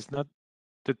that is not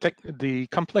the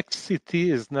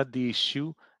complexity is not the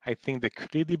issue. I think the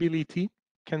credibility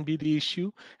can be the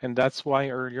issue, and that's why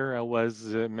earlier I was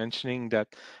mentioning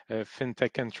that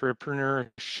fintech entrepreneur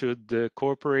should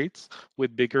cooperate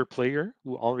with bigger player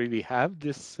who already have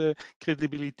this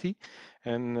credibility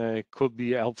and could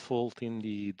be helpful in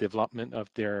the development of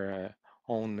their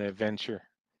own venture.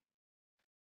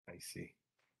 I see.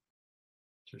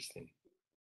 Interesting.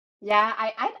 Yeah,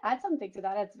 I'd add something to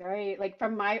that. It's very, like,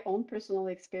 from my own personal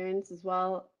experience as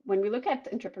well. When we look at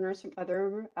entrepreneurs from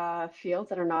other fields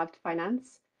that are not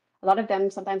finance, a lot of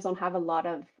them sometimes don't have a lot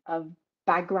of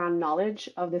background knowledge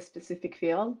of this specific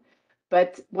field.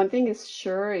 But one thing is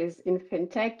sure is in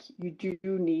fintech, you do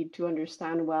need to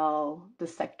understand well the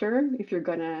sector if you're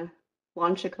gonna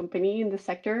launch a company in the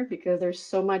sector, because there's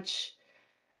so much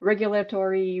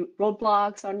regulatory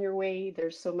roadblocks on your way.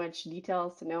 There's so much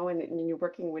details to know, and you're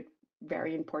working with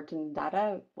very important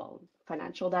data, well,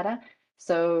 financial data.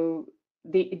 So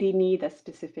they need a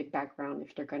specific background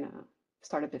if they're gonna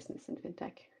start a business in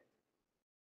fintech.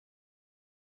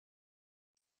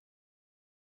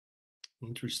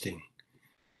 Interesting.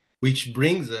 Which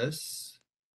brings us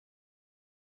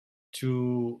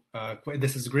to,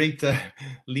 this is great,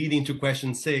 leading to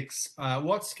question 6.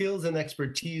 What skills and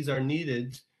expertise are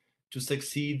needed to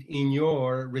succeed in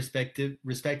your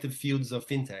respective fields of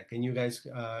fintech? And you guys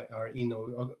are,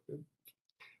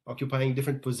 occupying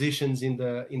different positions in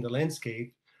the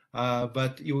landscape.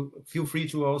 But you feel free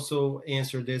to also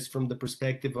answer this from the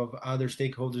perspective of other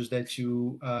stakeholders that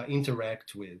you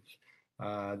interact with.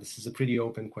 This is a pretty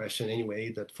open question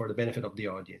anyway, that for the benefit of the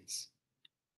audience.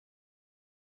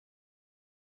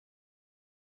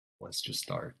 Let's just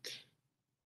start.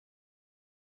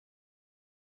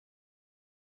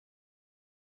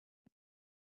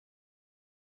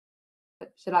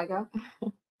 Should I go?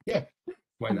 Yeah,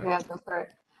 why not? Okay, I'll go for it.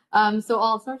 So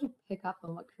I'll start to pick up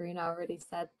on what Karina already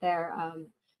said there.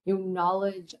 Your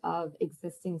knowledge of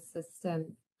existing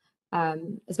systems,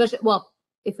 especially, well,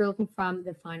 if you're looking from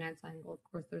the finance angle,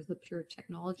 of course, there's the pure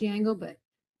technology angle, but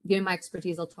given my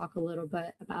expertise, I'll talk a little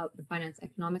bit about the finance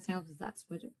economics angle because that's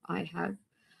what I have.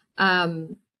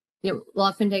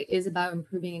 Law fintech is about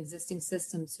improving existing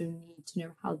systems, so you need to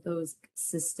know how those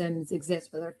systems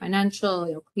exist, whether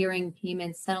financial, clearing,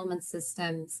 payments, settlement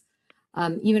systems,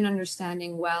 even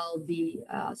understanding well the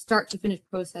start to finish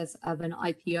process of an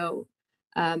IPO.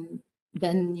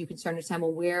 Then you can start to understand,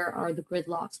 well, where are the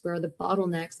gridlocks, where are the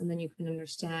bottlenecks, and then you can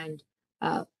understand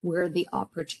where the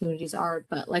opportunities are.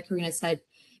 But like Karina said,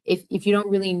 if you don't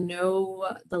really know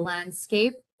the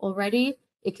landscape already,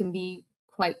 it can be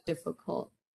quite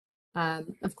difficult.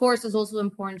 Of course, it's also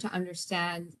important to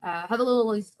understand, have a little,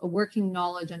 at least a working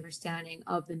knowledge understanding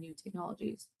of the new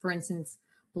technologies. For instance,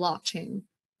 blockchain.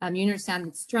 You understand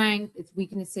its strength, its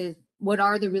weaknesses, what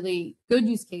are the really good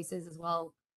use cases as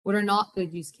well, what are not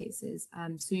good use cases.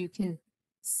 So you can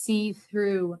see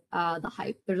through the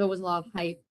hype. There's always a lot of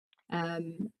hype.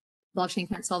 Blockchain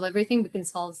can't solve everything, but can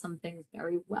solve some things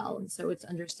very well. And so it's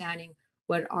understanding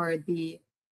what are the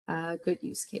good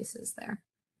use cases there.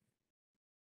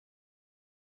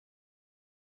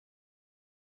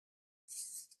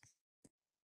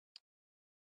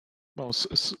 Well,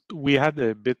 we had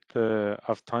a bit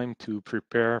of time to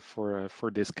prepare for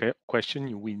this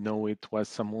question. We know it was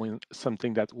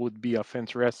something that would be of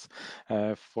interest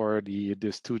for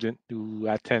the student to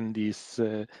attend this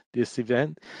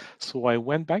event. So I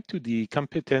went back to the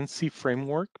competency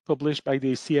framework published by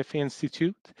the CFA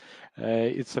Institute.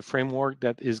 It's a framework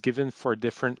that is given for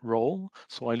different role.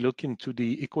 So I look into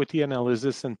the equity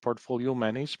analysis and portfolio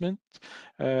management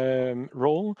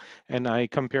role, and I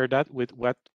compare that with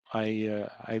what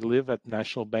I live at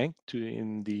National Bank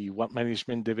in the wealth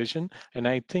management division, and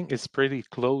I think it's pretty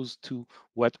close to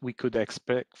what we could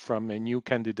expect from new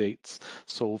candidates.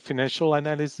 So financial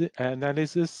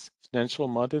analysis, financial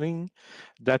modeling,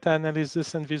 data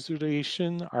analysis and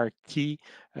visualization are key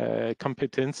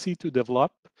competency to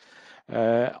develop.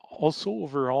 Also,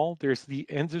 overall, there's the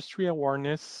industry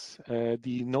awareness,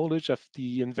 the knowledge of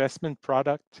the investment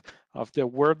product of the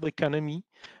world economy.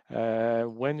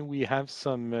 When we have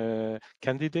some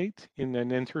candidate in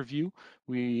an interview,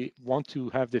 we want to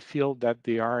have the feel that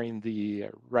they are in the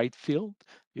right field.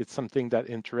 It's something that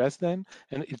interests them,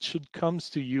 and it should comes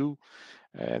to you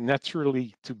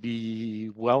naturally to be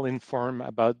well informed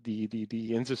about the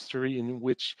industry in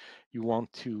which you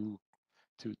want to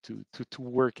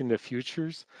work in the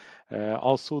futures.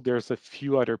 Also, there's a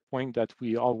few other points that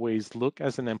we always look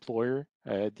as an employer,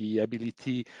 the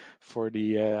ability for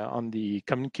on the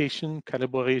communication,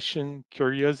 collaboration,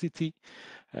 curiosity,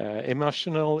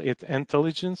 emotional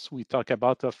intelligence. We talk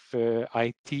about of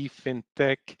IT,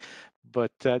 fintech,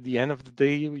 but at the end of the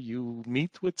day, you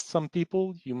meet with some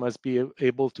people, you must be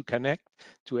able to connect,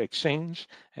 to exchange,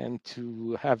 and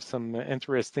to have some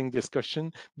interesting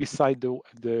discussion beside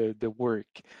the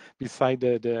work, beside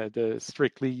the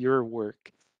strictly your work.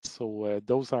 So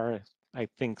those are, I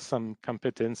think, some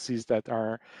competencies that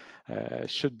are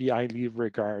should be highly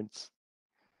regarded.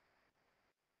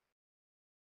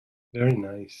 Very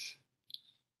nice.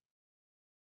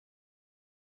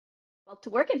 Well, to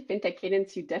work at FinTech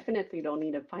Cadence, you definitely don't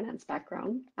need a finance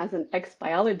background. As an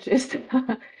ex-biologist,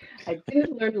 I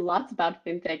didn't learn lots about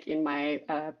FinTech in my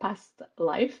past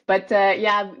life. But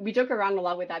yeah, we joke around a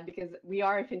lot with that because we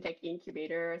are a FinTech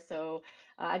incubator. So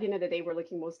at the end of the day, we're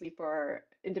looking mostly for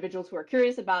individuals who are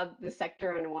curious about the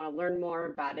sector and want to learn more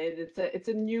about it. It's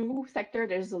a new sector.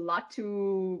 There's a lot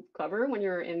to cover when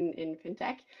you're in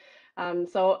FinTech.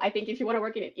 So I think if you want to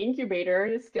work in an incubator,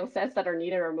 the skill sets that are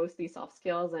needed are mostly soft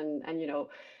skills and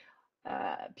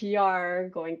PR,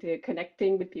 going to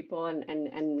connecting with people and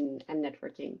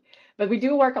networking. But we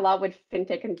do work a lot with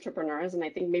fintech entrepreneurs, and I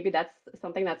think maybe that's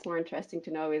something that's more interesting to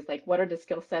know is like what are the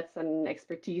skill sets and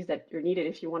expertise that you're needed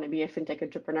if you want to be a fintech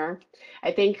entrepreneur.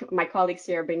 I think my colleagues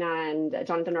here, Bina and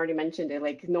Jonathan already mentioned it,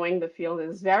 like knowing the field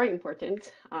is very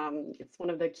important. It's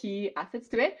one of the key assets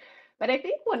to it. But I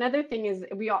think one other thing is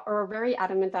we are very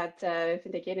adamant at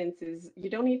FinTech Cadence is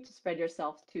you don't need to spread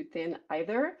yourself too thin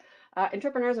either.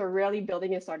 Entrepreneurs are rarely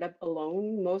building a startup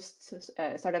alone. Most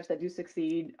startups that do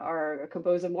succeed are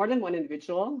composed of more than one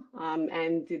individual.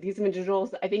 And these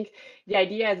individuals, I think the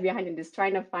idea is behind it is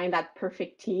trying to find that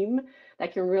perfect team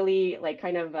that can really like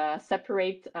kind of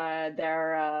separate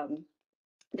their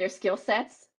skill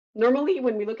sets. Normally,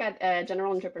 when we look at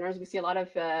general entrepreneurs, we see a lot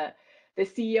of the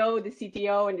CEO, the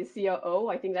CTO, and the COO.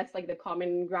 I think that's like the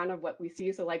common ground of what we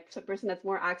see. So like a person that's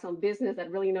more acts on business, that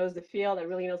really knows the field, that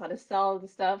really knows how to sell the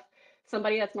stuff.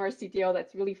 Somebody that's more a CTO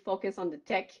that's really focused on the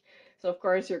tech. So of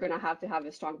course, you're going to have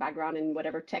a strong background in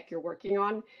whatever tech you're working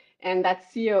on. And that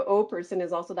COO person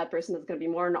is also that person that's going to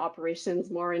be more in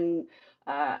operations, more in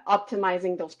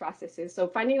optimizing those processes. So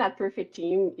finding that perfect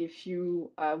team, if you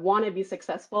want to be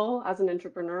successful as an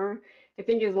entrepreneur, I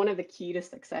think is one of the key to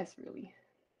success, really.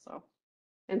 So,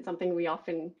 and something we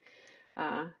often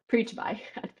preach by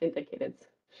at FinTech Cadence.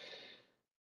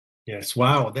 Yes,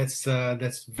 wow, that's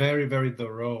very, very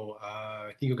thorough.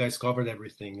 I think you guys covered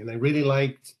everything, and I really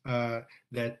liked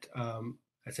that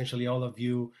essentially all of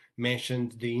you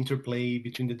mentioned the interplay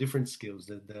between the different skills,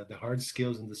 the hard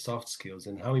skills and the soft skills,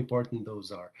 and how important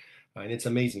those are. And it's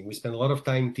amazing. We spend a lot of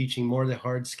time teaching more the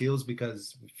hard skills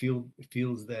because we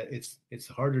feels that it's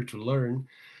harder to learn.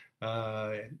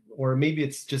 Or maybe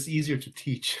it's just easier to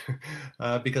teach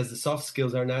because the soft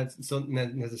skills are not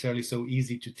necessarily so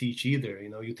easy to teach either. You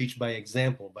know, you teach by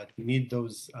example, but we need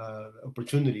those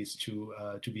opportunities to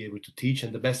be able to teach,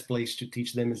 and the best place to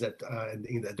teach them is at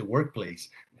the workplace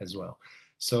as well.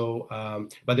 So,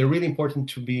 but they're really important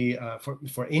to be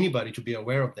for anybody to be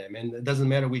aware of them, and it doesn't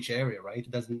matter which area, right? It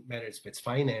doesn't matter if it's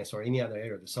finance or any other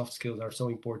area. The soft skills are so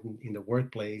important in the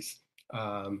workplace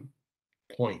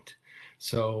point.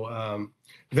 So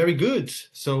very good.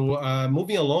 So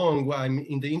moving along, I'm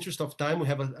in the interest of time, we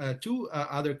have two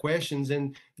other questions,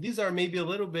 and these are maybe a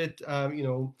little bit,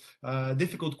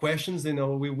 difficult questions.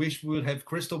 We wish we would have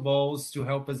crystal balls to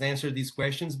help us answer these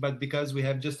questions, but because we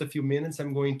have just a few minutes,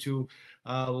 I'm going to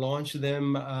launch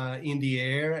them in the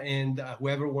air, and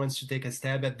whoever wants to take a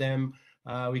stab at them,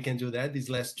 we can do that.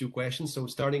 These last two questions. So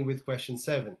starting with question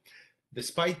 7.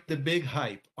 Despite the big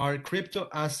hype, are crypto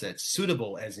assets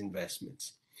suitable as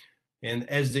investments? And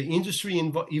as the industry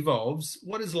evolves,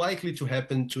 what is likely to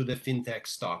happen to the fintech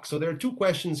stock? So there are two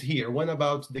questions here. One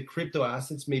about the crypto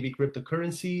assets, maybe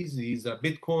cryptocurrencies, these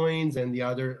bitcoins and the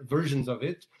other versions of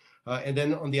it. And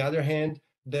then on the other hand,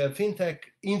 the fintech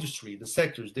industry, the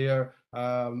sectors, they are,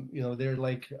 they're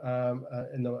like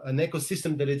an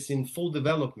ecosystem that it's in full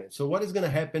development. So what is going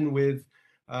to happen with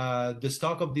the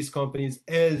stock of these companies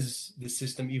as the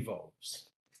system evolves?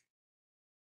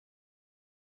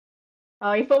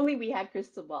 If only we had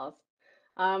crystal balls.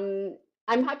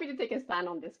 I'm happy to take a stand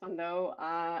on this one, though.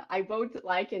 I both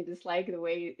like and dislike the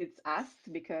way it's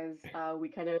asked because we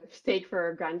kind of take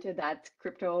for granted that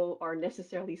crypto are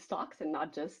necessarily stocks and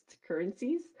not just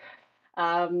currencies.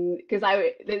 Because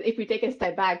if we take a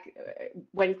step back,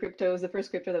 when the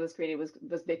first crypto that was created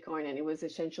was Bitcoin, and it was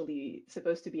essentially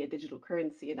supposed to be a digital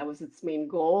currency, and that was its main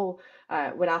goal,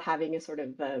 without having a sort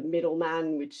of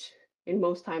middleman, which in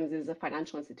most times is a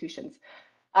financial institutions.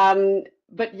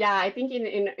 But yeah, I think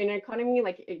in an economy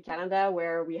like in Canada,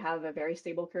 where we have a very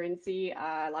stable currency,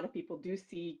 a lot of people do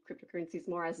see cryptocurrencies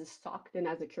more as a stock than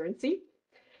as a currency.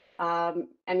 And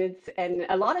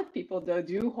a lot of people though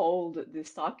do hold this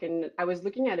stock. And I was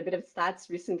looking at a bit of stats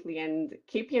recently, and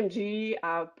KPMG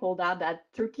pulled out that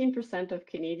 13% of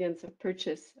Canadians have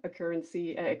purchased a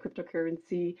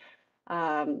cryptocurrency,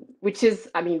 which is,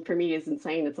 I mean, for me is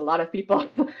insane. It's a lot of people.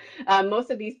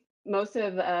 Most of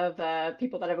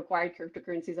people that have acquired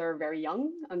cryptocurrencies are very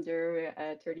young, under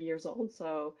 30 years old.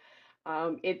 So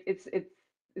it's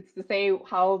to say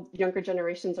how younger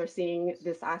generations are seeing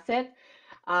this asset.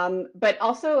 But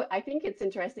also, I think it's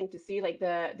interesting to see like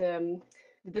the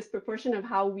disproportion of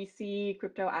how we see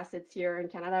crypto assets here in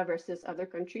Canada versus other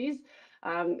countries.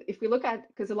 If we look at,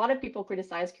 because a lot of people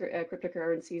criticize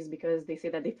cryptocurrencies because they say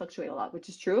that they fluctuate a lot, which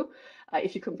is true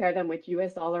if you compare them with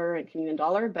US dollar and Canadian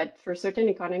dollar. But for certain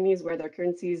economies where their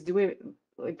currencies do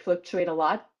fluctuate a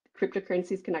lot,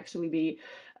 cryptocurrencies can actually be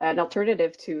an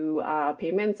alternative to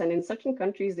payments. And in certain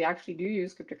countries, they actually do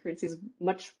use cryptocurrencies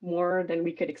much more than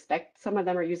we could expect. Some of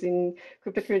them are using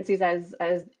cryptocurrencies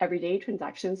as everyday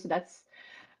transactions. So that's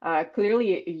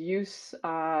clearly a use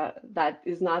that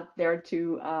is not there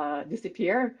to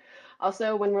disappear.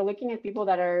 Also, when we're looking at people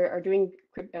that are doing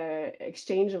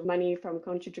exchange of money from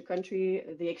country to country,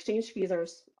 the exchange fees are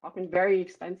often very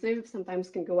expensive, sometimes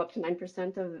can go up to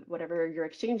 9% of whatever you're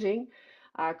exchanging.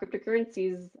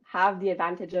 Cryptocurrencies have the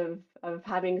advantage of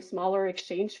having smaller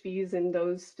exchange fees in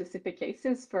those specific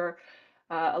cases for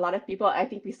a lot of people. I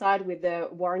think we saw it with the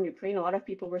war in Ukraine. A lot of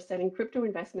people were sending crypto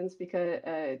investments because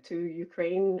to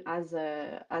Ukraine as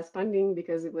funding,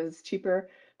 because it was cheaper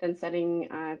than sending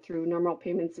through normal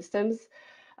payment systems.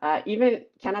 Even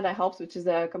Canada Helps, which is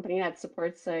a company that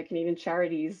supports Canadian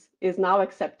charities, is now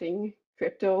accepting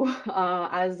crypto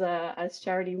as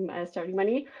charity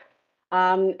money.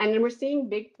 And then we're seeing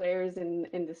big players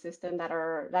in the system that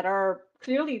are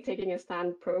clearly taking a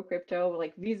stand pro crypto,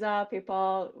 like Visa,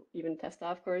 PayPal, even Tesla,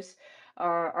 of course,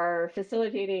 are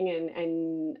facilitating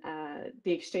and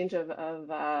the exchange of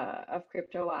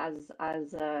crypto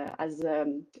as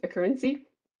a currency.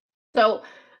 So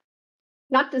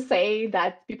not to say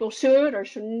that people should or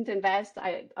shouldn't invest.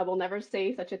 I will never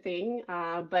say such a thing,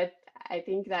 but I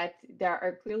think that there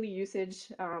are clearly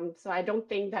usage. So I don't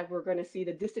think that we're going to see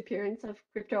the disappearance of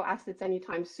crypto assets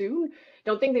anytime soon.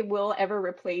 Don't think they will ever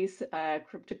replace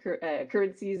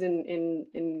cryptocurrencies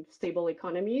in stable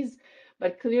economies,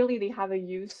 but clearly they have a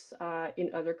use in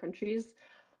other countries.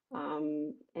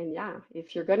 And yeah,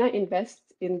 if you're going to invest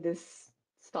in this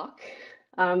stock,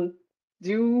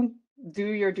 do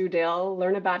your due diligence,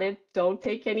 learn about it. Don't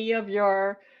take any of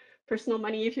your personal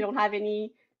money if you don't have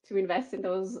any to invest in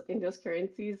those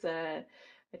currencies. I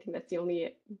think that's the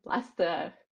only last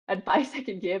advice I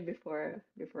could give before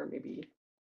maybe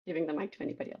giving the mic to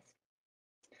anybody else.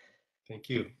 Thank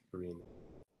you, Karine.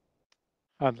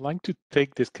 I'd like to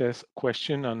take this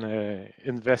question on an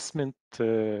investment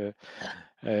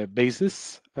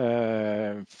basis.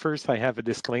 First, I have a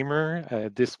disclaimer.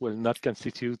 This will not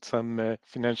constitute some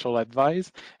financial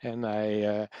advice, and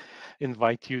I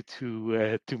invite you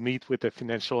to meet with a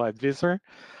financial advisor.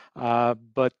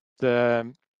 But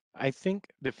I think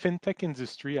the fintech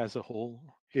industry as a whole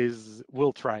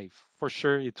will thrive. For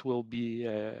sure, it will be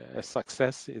a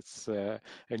success. It's a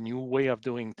new way of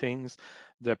doing things.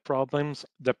 The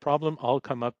problem all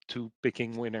come up to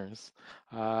picking winners.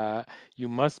 You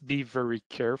must be very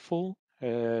careful.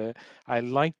 I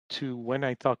like to, when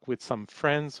I talk with some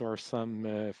friends or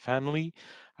some family,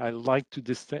 I like to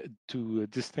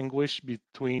distinguish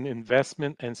between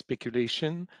investment and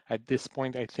speculation. At this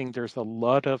point, I think there's a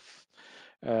lot of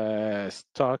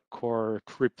stock or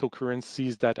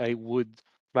cryptocurrencies that I would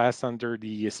class under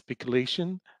the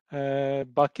speculation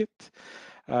bucket.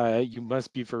 You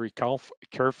must be very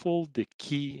careful. The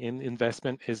key in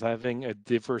investment is having a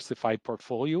diversified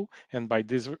portfolio. And by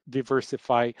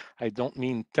diversify, I don't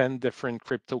mean 10 different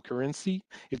cryptocurrency.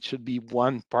 It should be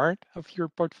one part of your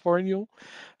portfolio.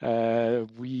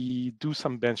 We do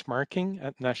some benchmarking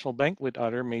at National Bank with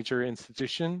other major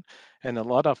institutions. And a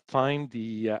lot of time,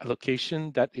 the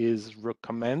allocation that is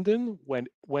recommended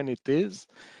when it is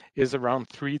around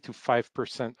 3 to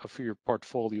 5% of your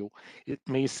portfolio. It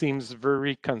may seem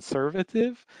very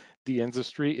conservative. The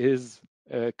industry is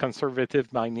conservative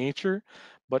by nature,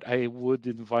 but I would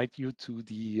invite you to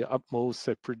the utmost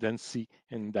prudency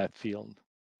in that field.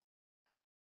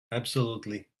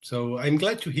 Absolutely. So I'm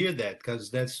glad to hear that, because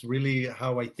that's really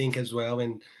how I think as well.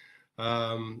 And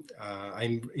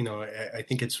I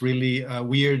think it's really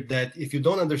weird that if you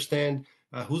don't understand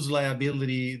whose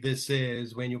liability this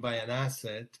is when you buy an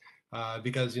asset,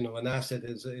 because an asset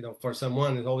is for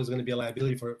someone is always going to be a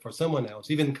liability for someone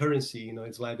else. Even currency,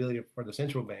 it's liability for the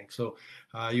central bank. So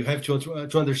you have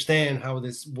to understand how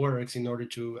this works in order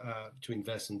to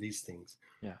invest in these things.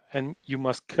 Yeah, and you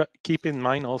must keep in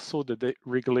mind also that the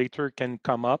regulator can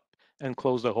come up and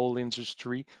close the whole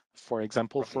industry, for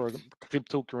example, for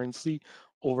cryptocurrency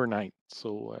overnight.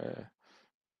 So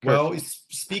careful. Well,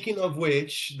 speaking of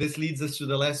which, this leads us to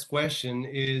the last question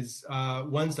is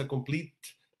once a complete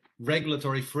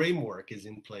regulatory framework is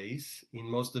in place in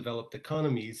most developed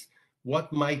economies,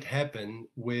 what might happen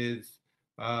with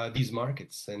these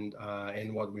markets and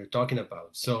what we're talking about?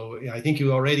 So I think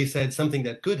you already said something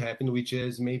that could happen, which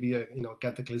is maybe a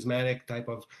cataclysmatic type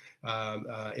of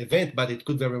event, but it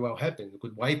could very well happen. It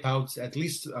could wipe out at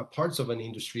least parts of an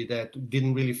industry that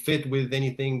didn't really fit with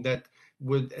anything that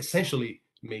would essentially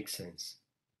make sense.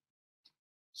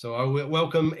 So I will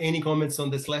welcome any comments on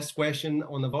this last question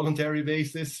on a voluntary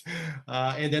basis,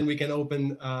 and then we can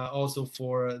open also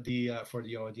for the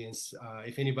audience.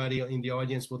 If anybody in the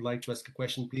audience would like to ask a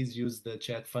question, please use the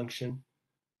chat function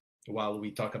while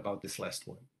we talk about this last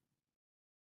one.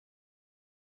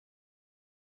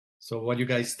 So what do you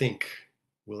guys think?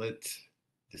 Will it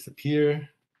disappear?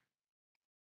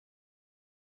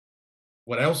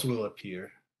 What else will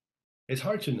appear? It's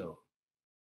hard to know.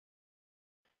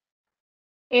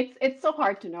 It's so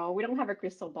hard to know. We don't have a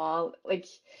crystal ball. Like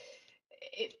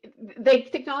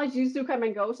technologies do come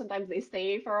and go. Sometimes they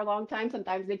stay for a long time.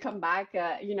 Sometimes they come back.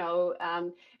 I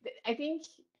think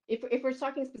if we're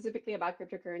talking specifically about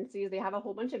cryptocurrencies, they have a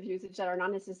whole bunch of usage that are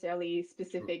not necessarily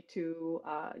specific to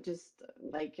just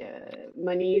like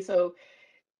money. So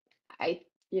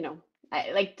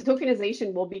like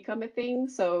tokenization will become a thing.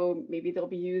 So maybe they'll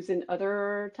be used in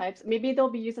other types. Maybe they'll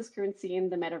be used as currency in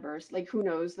the metaverse. Like who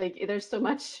knows? Like there's so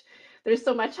much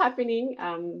happening.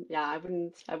 Yeah, I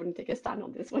wouldn't take a stand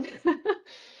on this one.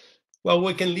 Well,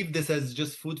 we can leave this as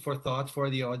just food for thought for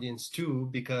the audience too,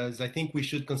 because I think we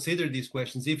should consider these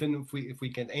questions, even if we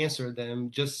can answer them,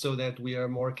 just so that we are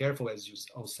more careful, as you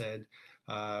all said,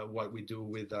 what we do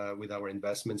with our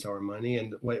investments, our money,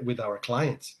 and with our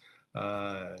clients'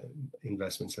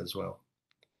 investments as well.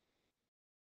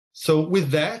 So with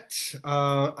that,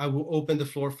 I will open the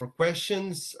floor for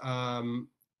questions.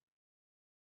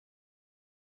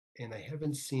 And I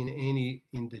haven't seen any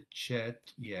in the chat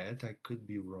yet. I could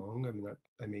be wrong.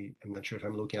 I'm not sure if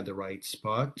I'm looking at the right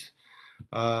spot.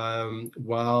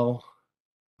 While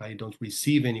I don't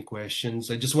receive any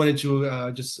questions, I just wanted to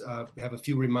have a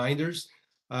few reminders.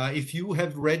 If you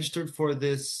have registered for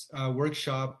this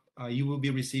workshop, you will be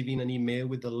receiving an email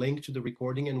with the link to the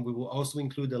recording, and we will also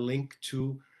include a link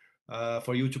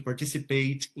for you to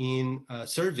participate in a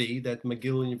survey that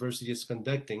McGill University is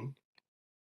conducting.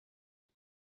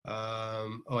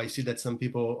 I see that some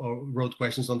people wrote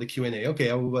questions on the Q&A. Okay,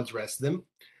 I will address them.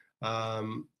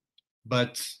 So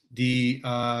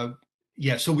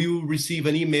we will receive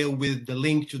an email with the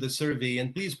link to the survey,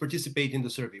 and please participate in the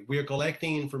survey. We are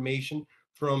collecting information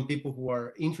from people who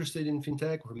are interested in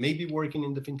fintech, or maybe working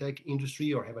in the fintech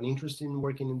industry, or have an interest in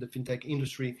working in the fintech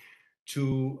industry,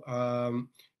 to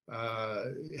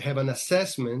have an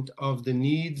assessment of the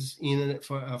needs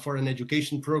for an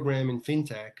education program in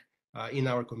fintech in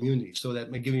our community, so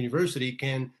that McGill University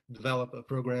can develop a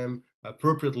program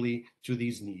appropriately to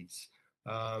these needs.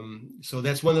 So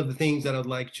that's one of the things that I'd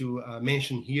like to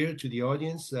mention here to the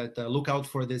audience, that look out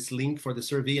for this link for the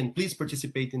survey, and please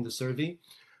participate in the survey.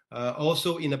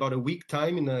 Also, in about a week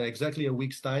time, in exactly a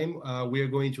week's time, we are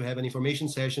going to have an information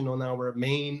session on our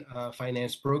main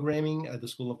finance programming at the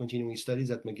School of Continuing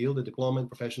Studies at McGill, the Diploma in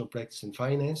Professional Practice in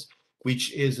Finance,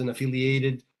 which is an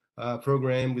affiliated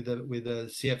program with the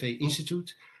CFA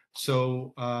Institute.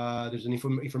 So there's an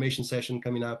information session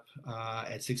coming up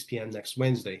at 6 p.m. next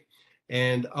Wednesday.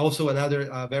 And also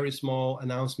another very small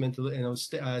announcement,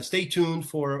 stay tuned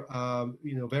for,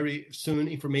 very soon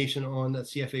information on the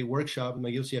CFA workshop, the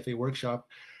McGill CFA workshop,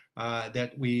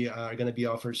 that we are going to be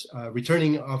offering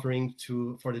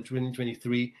for the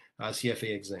 2023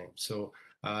 CFA exam. So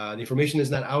the information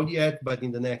is not out yet, but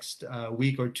in the next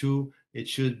week or two, it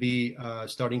should be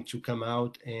starting to come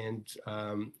out, and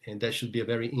that should be a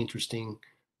very interesting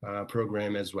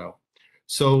program as well.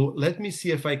 So let me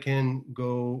see if I can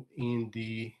go in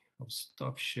I'll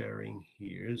stop sharing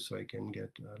here so I can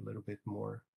get a little bit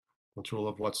more control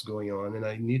of what's going on. And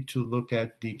I need to look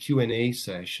at the Q&A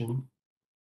session,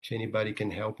 if anybody can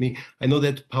help me. I know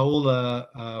that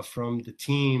Paola from the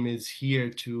team is here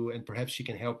too, and perhaps she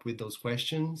can help with those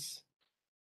questions.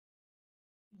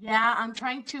 Yeah, I'm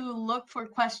trying to look for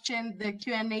the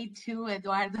Q&A too,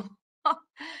 Eduardo.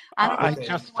 I don't know if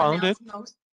just anyone found else it.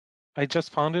 knows. I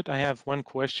just found it. I have one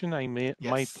question. I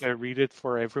might read it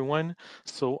for everyone.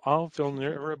 So how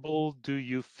vulnerable do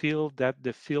you feel that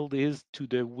the field is to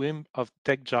the whim of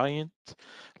tech giants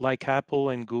like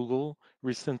Apple and Google?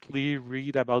 Recently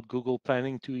read about Google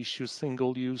planning to issue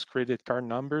single-use credit card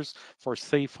numbers for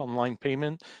safe online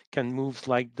payment. Can moves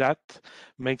like that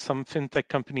make some fintech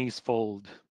companies fold?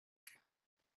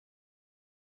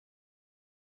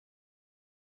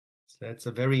 That's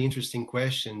a very interesting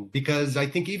question, because I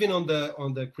think even on the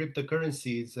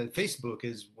cryptocurrencies, Facebook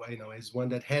is one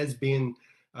that has been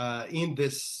in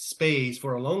this space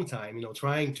for a long time,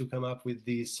 trying to come up with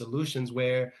these solutions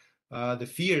where the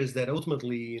fear is that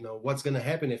ultimately, what's going to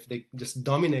happen if they just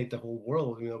dominate the whole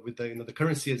world, with the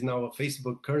currency is now a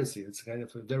Facebook currency. It's kind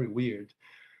of very weird.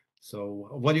 So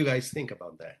what do you guys think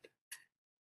about that?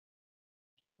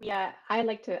 Yeah, I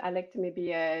like to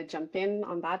maybe jump in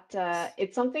on that.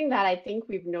 It's something that I think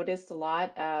we've noticed a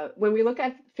lot when we look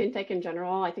at fintech in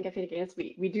general. I think at FinTech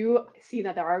we do see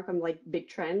that there are some like big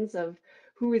trends of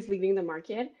who is leading the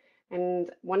market, and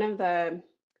one of the,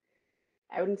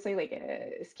 I wouldn't say like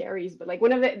scaries, but like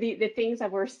one of the things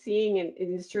that we're seeing, and it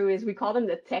is true, is we call them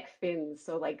the tech fins.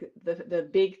 So like the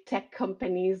big tech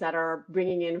companies that are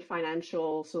bringing in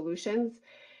financial solutions.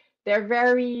 They're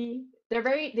very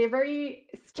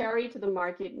scary to the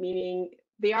market, meaning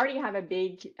they already have a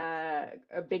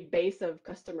big base of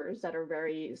customers that are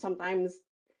sometimes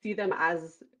see them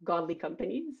as godly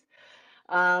companies,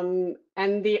 and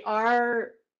they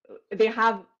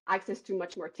have access to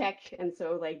much more tech, and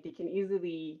so like they can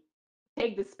easily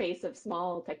take the space of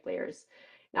small tech players.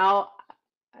 Now,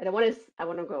 I want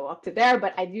to go up to there,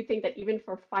 but I do think that even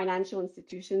for financial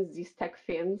institutions, these tech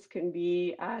fins can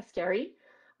be scary.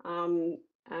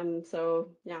 So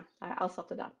yeah, I'll stop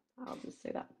to that. I'll just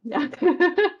say that. Yeah.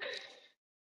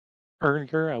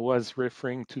 Earlier, I was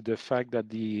referring to the fact that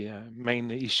the main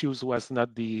issues was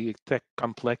not the tech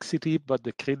complexity, but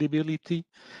the credibility.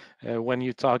 When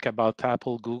you talk about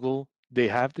Apple, Google, they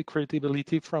have the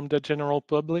credibility from the general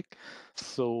public.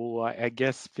 So I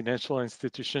guess financial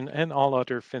institution and all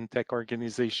other fintech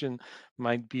organization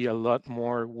might be a lot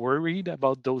more worried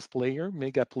about those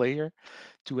mega player,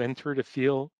 to enter the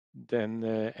field than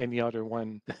any other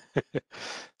one.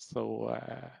 So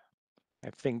I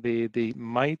think they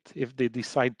might, if they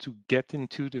decide to get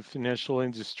into the financial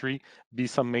industry, be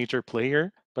some major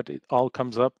player, but it all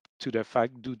comes up to the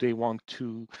fact, do they want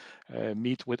to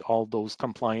meet with all those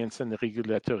compliance and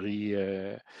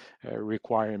regulatory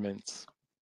requirements?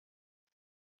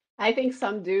 I think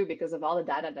some do because of all the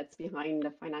data that's behind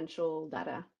the financial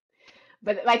data.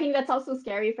 But I think that's also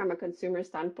scary from a consumer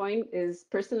standpoint. Is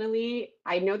personally,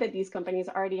 I know that these companies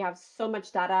already have so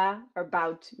much data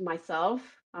about myself.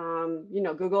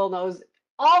 Google knows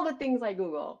all the things I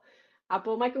Google.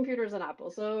 Apple, my computer's an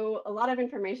Apple. So a lot of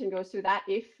information goes through that.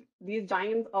 If these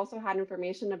giants also had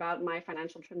information about my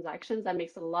financial transactions, that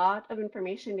makes a lot of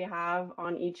information they have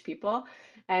on each people.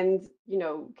 And,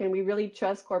 can we really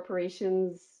trust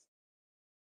corporations?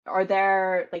 Are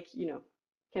there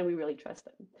can we really trust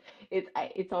them?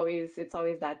 It's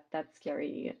always that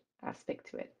scary aspect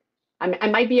to it. I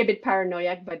might be a bit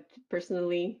paranoid, but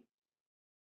personally,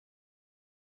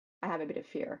 I have a bit of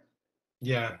fear.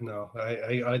 Yeah, no,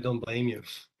 I don't blame you.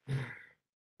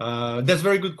 That's a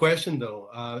very good question,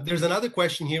 though. There's another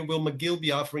question here. Will McGill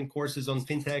be offering courses on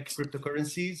fintech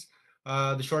cryptocurrencies?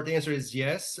 The short answer is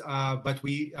yes, but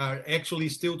we are actually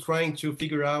still trying to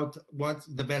figure out what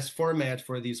the best format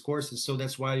for these courses. So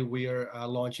that's why we are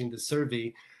launching the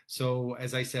survey. So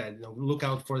as I said, look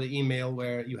out for the email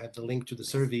where you have the link to the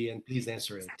survey, and please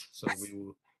answer it. So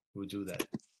we'll do that.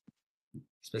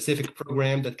 Specific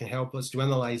program that can help us to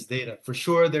analyze data. For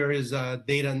sure, there is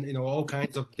data, all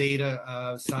kinds of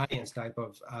data science type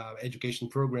of education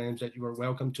programs that you are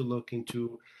welcome to look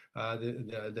into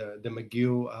the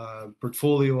McGill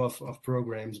portfolio of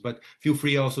programs. But feel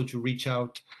free also to reach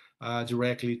out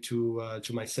directly to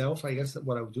myself. I guess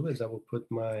what I will do is I will put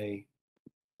my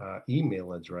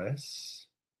email address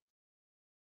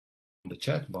in the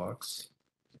chat box.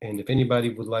 And if anybody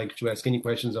would like to ask any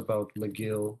questions about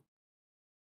McGill,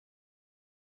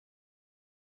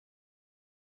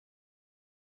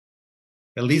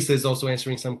 Elisa is also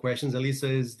answering some questions. Elisa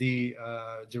is the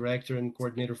director and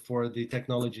coordinator for the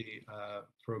technology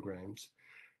programs.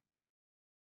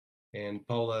 And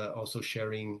Paula also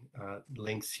sharing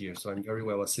links here. So I'm very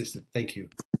well assisted. Thank you.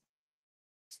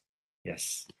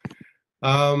 Yes.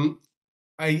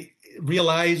 I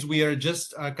realize we are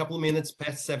just a couple of minutes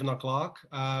past 7 o'clock.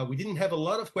 We didn't have a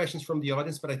lot of questions from the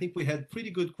audience, but I think we had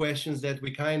pretty good questions that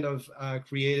we kind of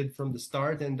created from the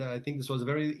start. And I think this was a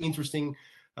very interesting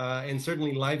and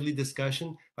certainly lively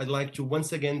discussion. I'd like to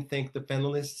once again thank the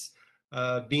panelists,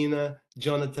 Bina,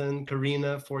 Jonathan,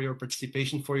 Karina, for your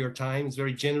participation, for your time. It's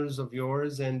very generous of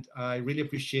yours, and I really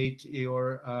appreciate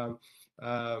your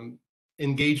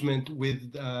engagement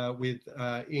with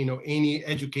any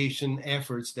education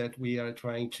efforts that we are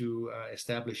trying to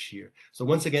establish here. So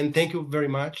once again, thank you very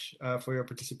much for your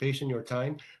participation, your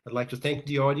time. I'd like to thank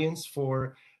the audience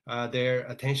for their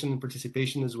attention and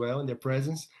participation as well, and their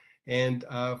presence, and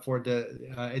for the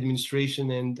administration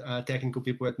and technical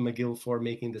people at McGill for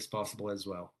making this possible as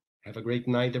well. Have a great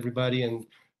night, everybody, and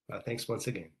thanks once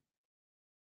again.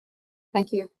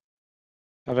 Thank you.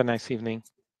 Have a nice evening.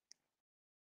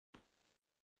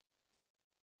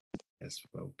 Yes,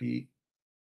 we'll be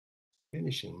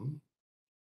finishing.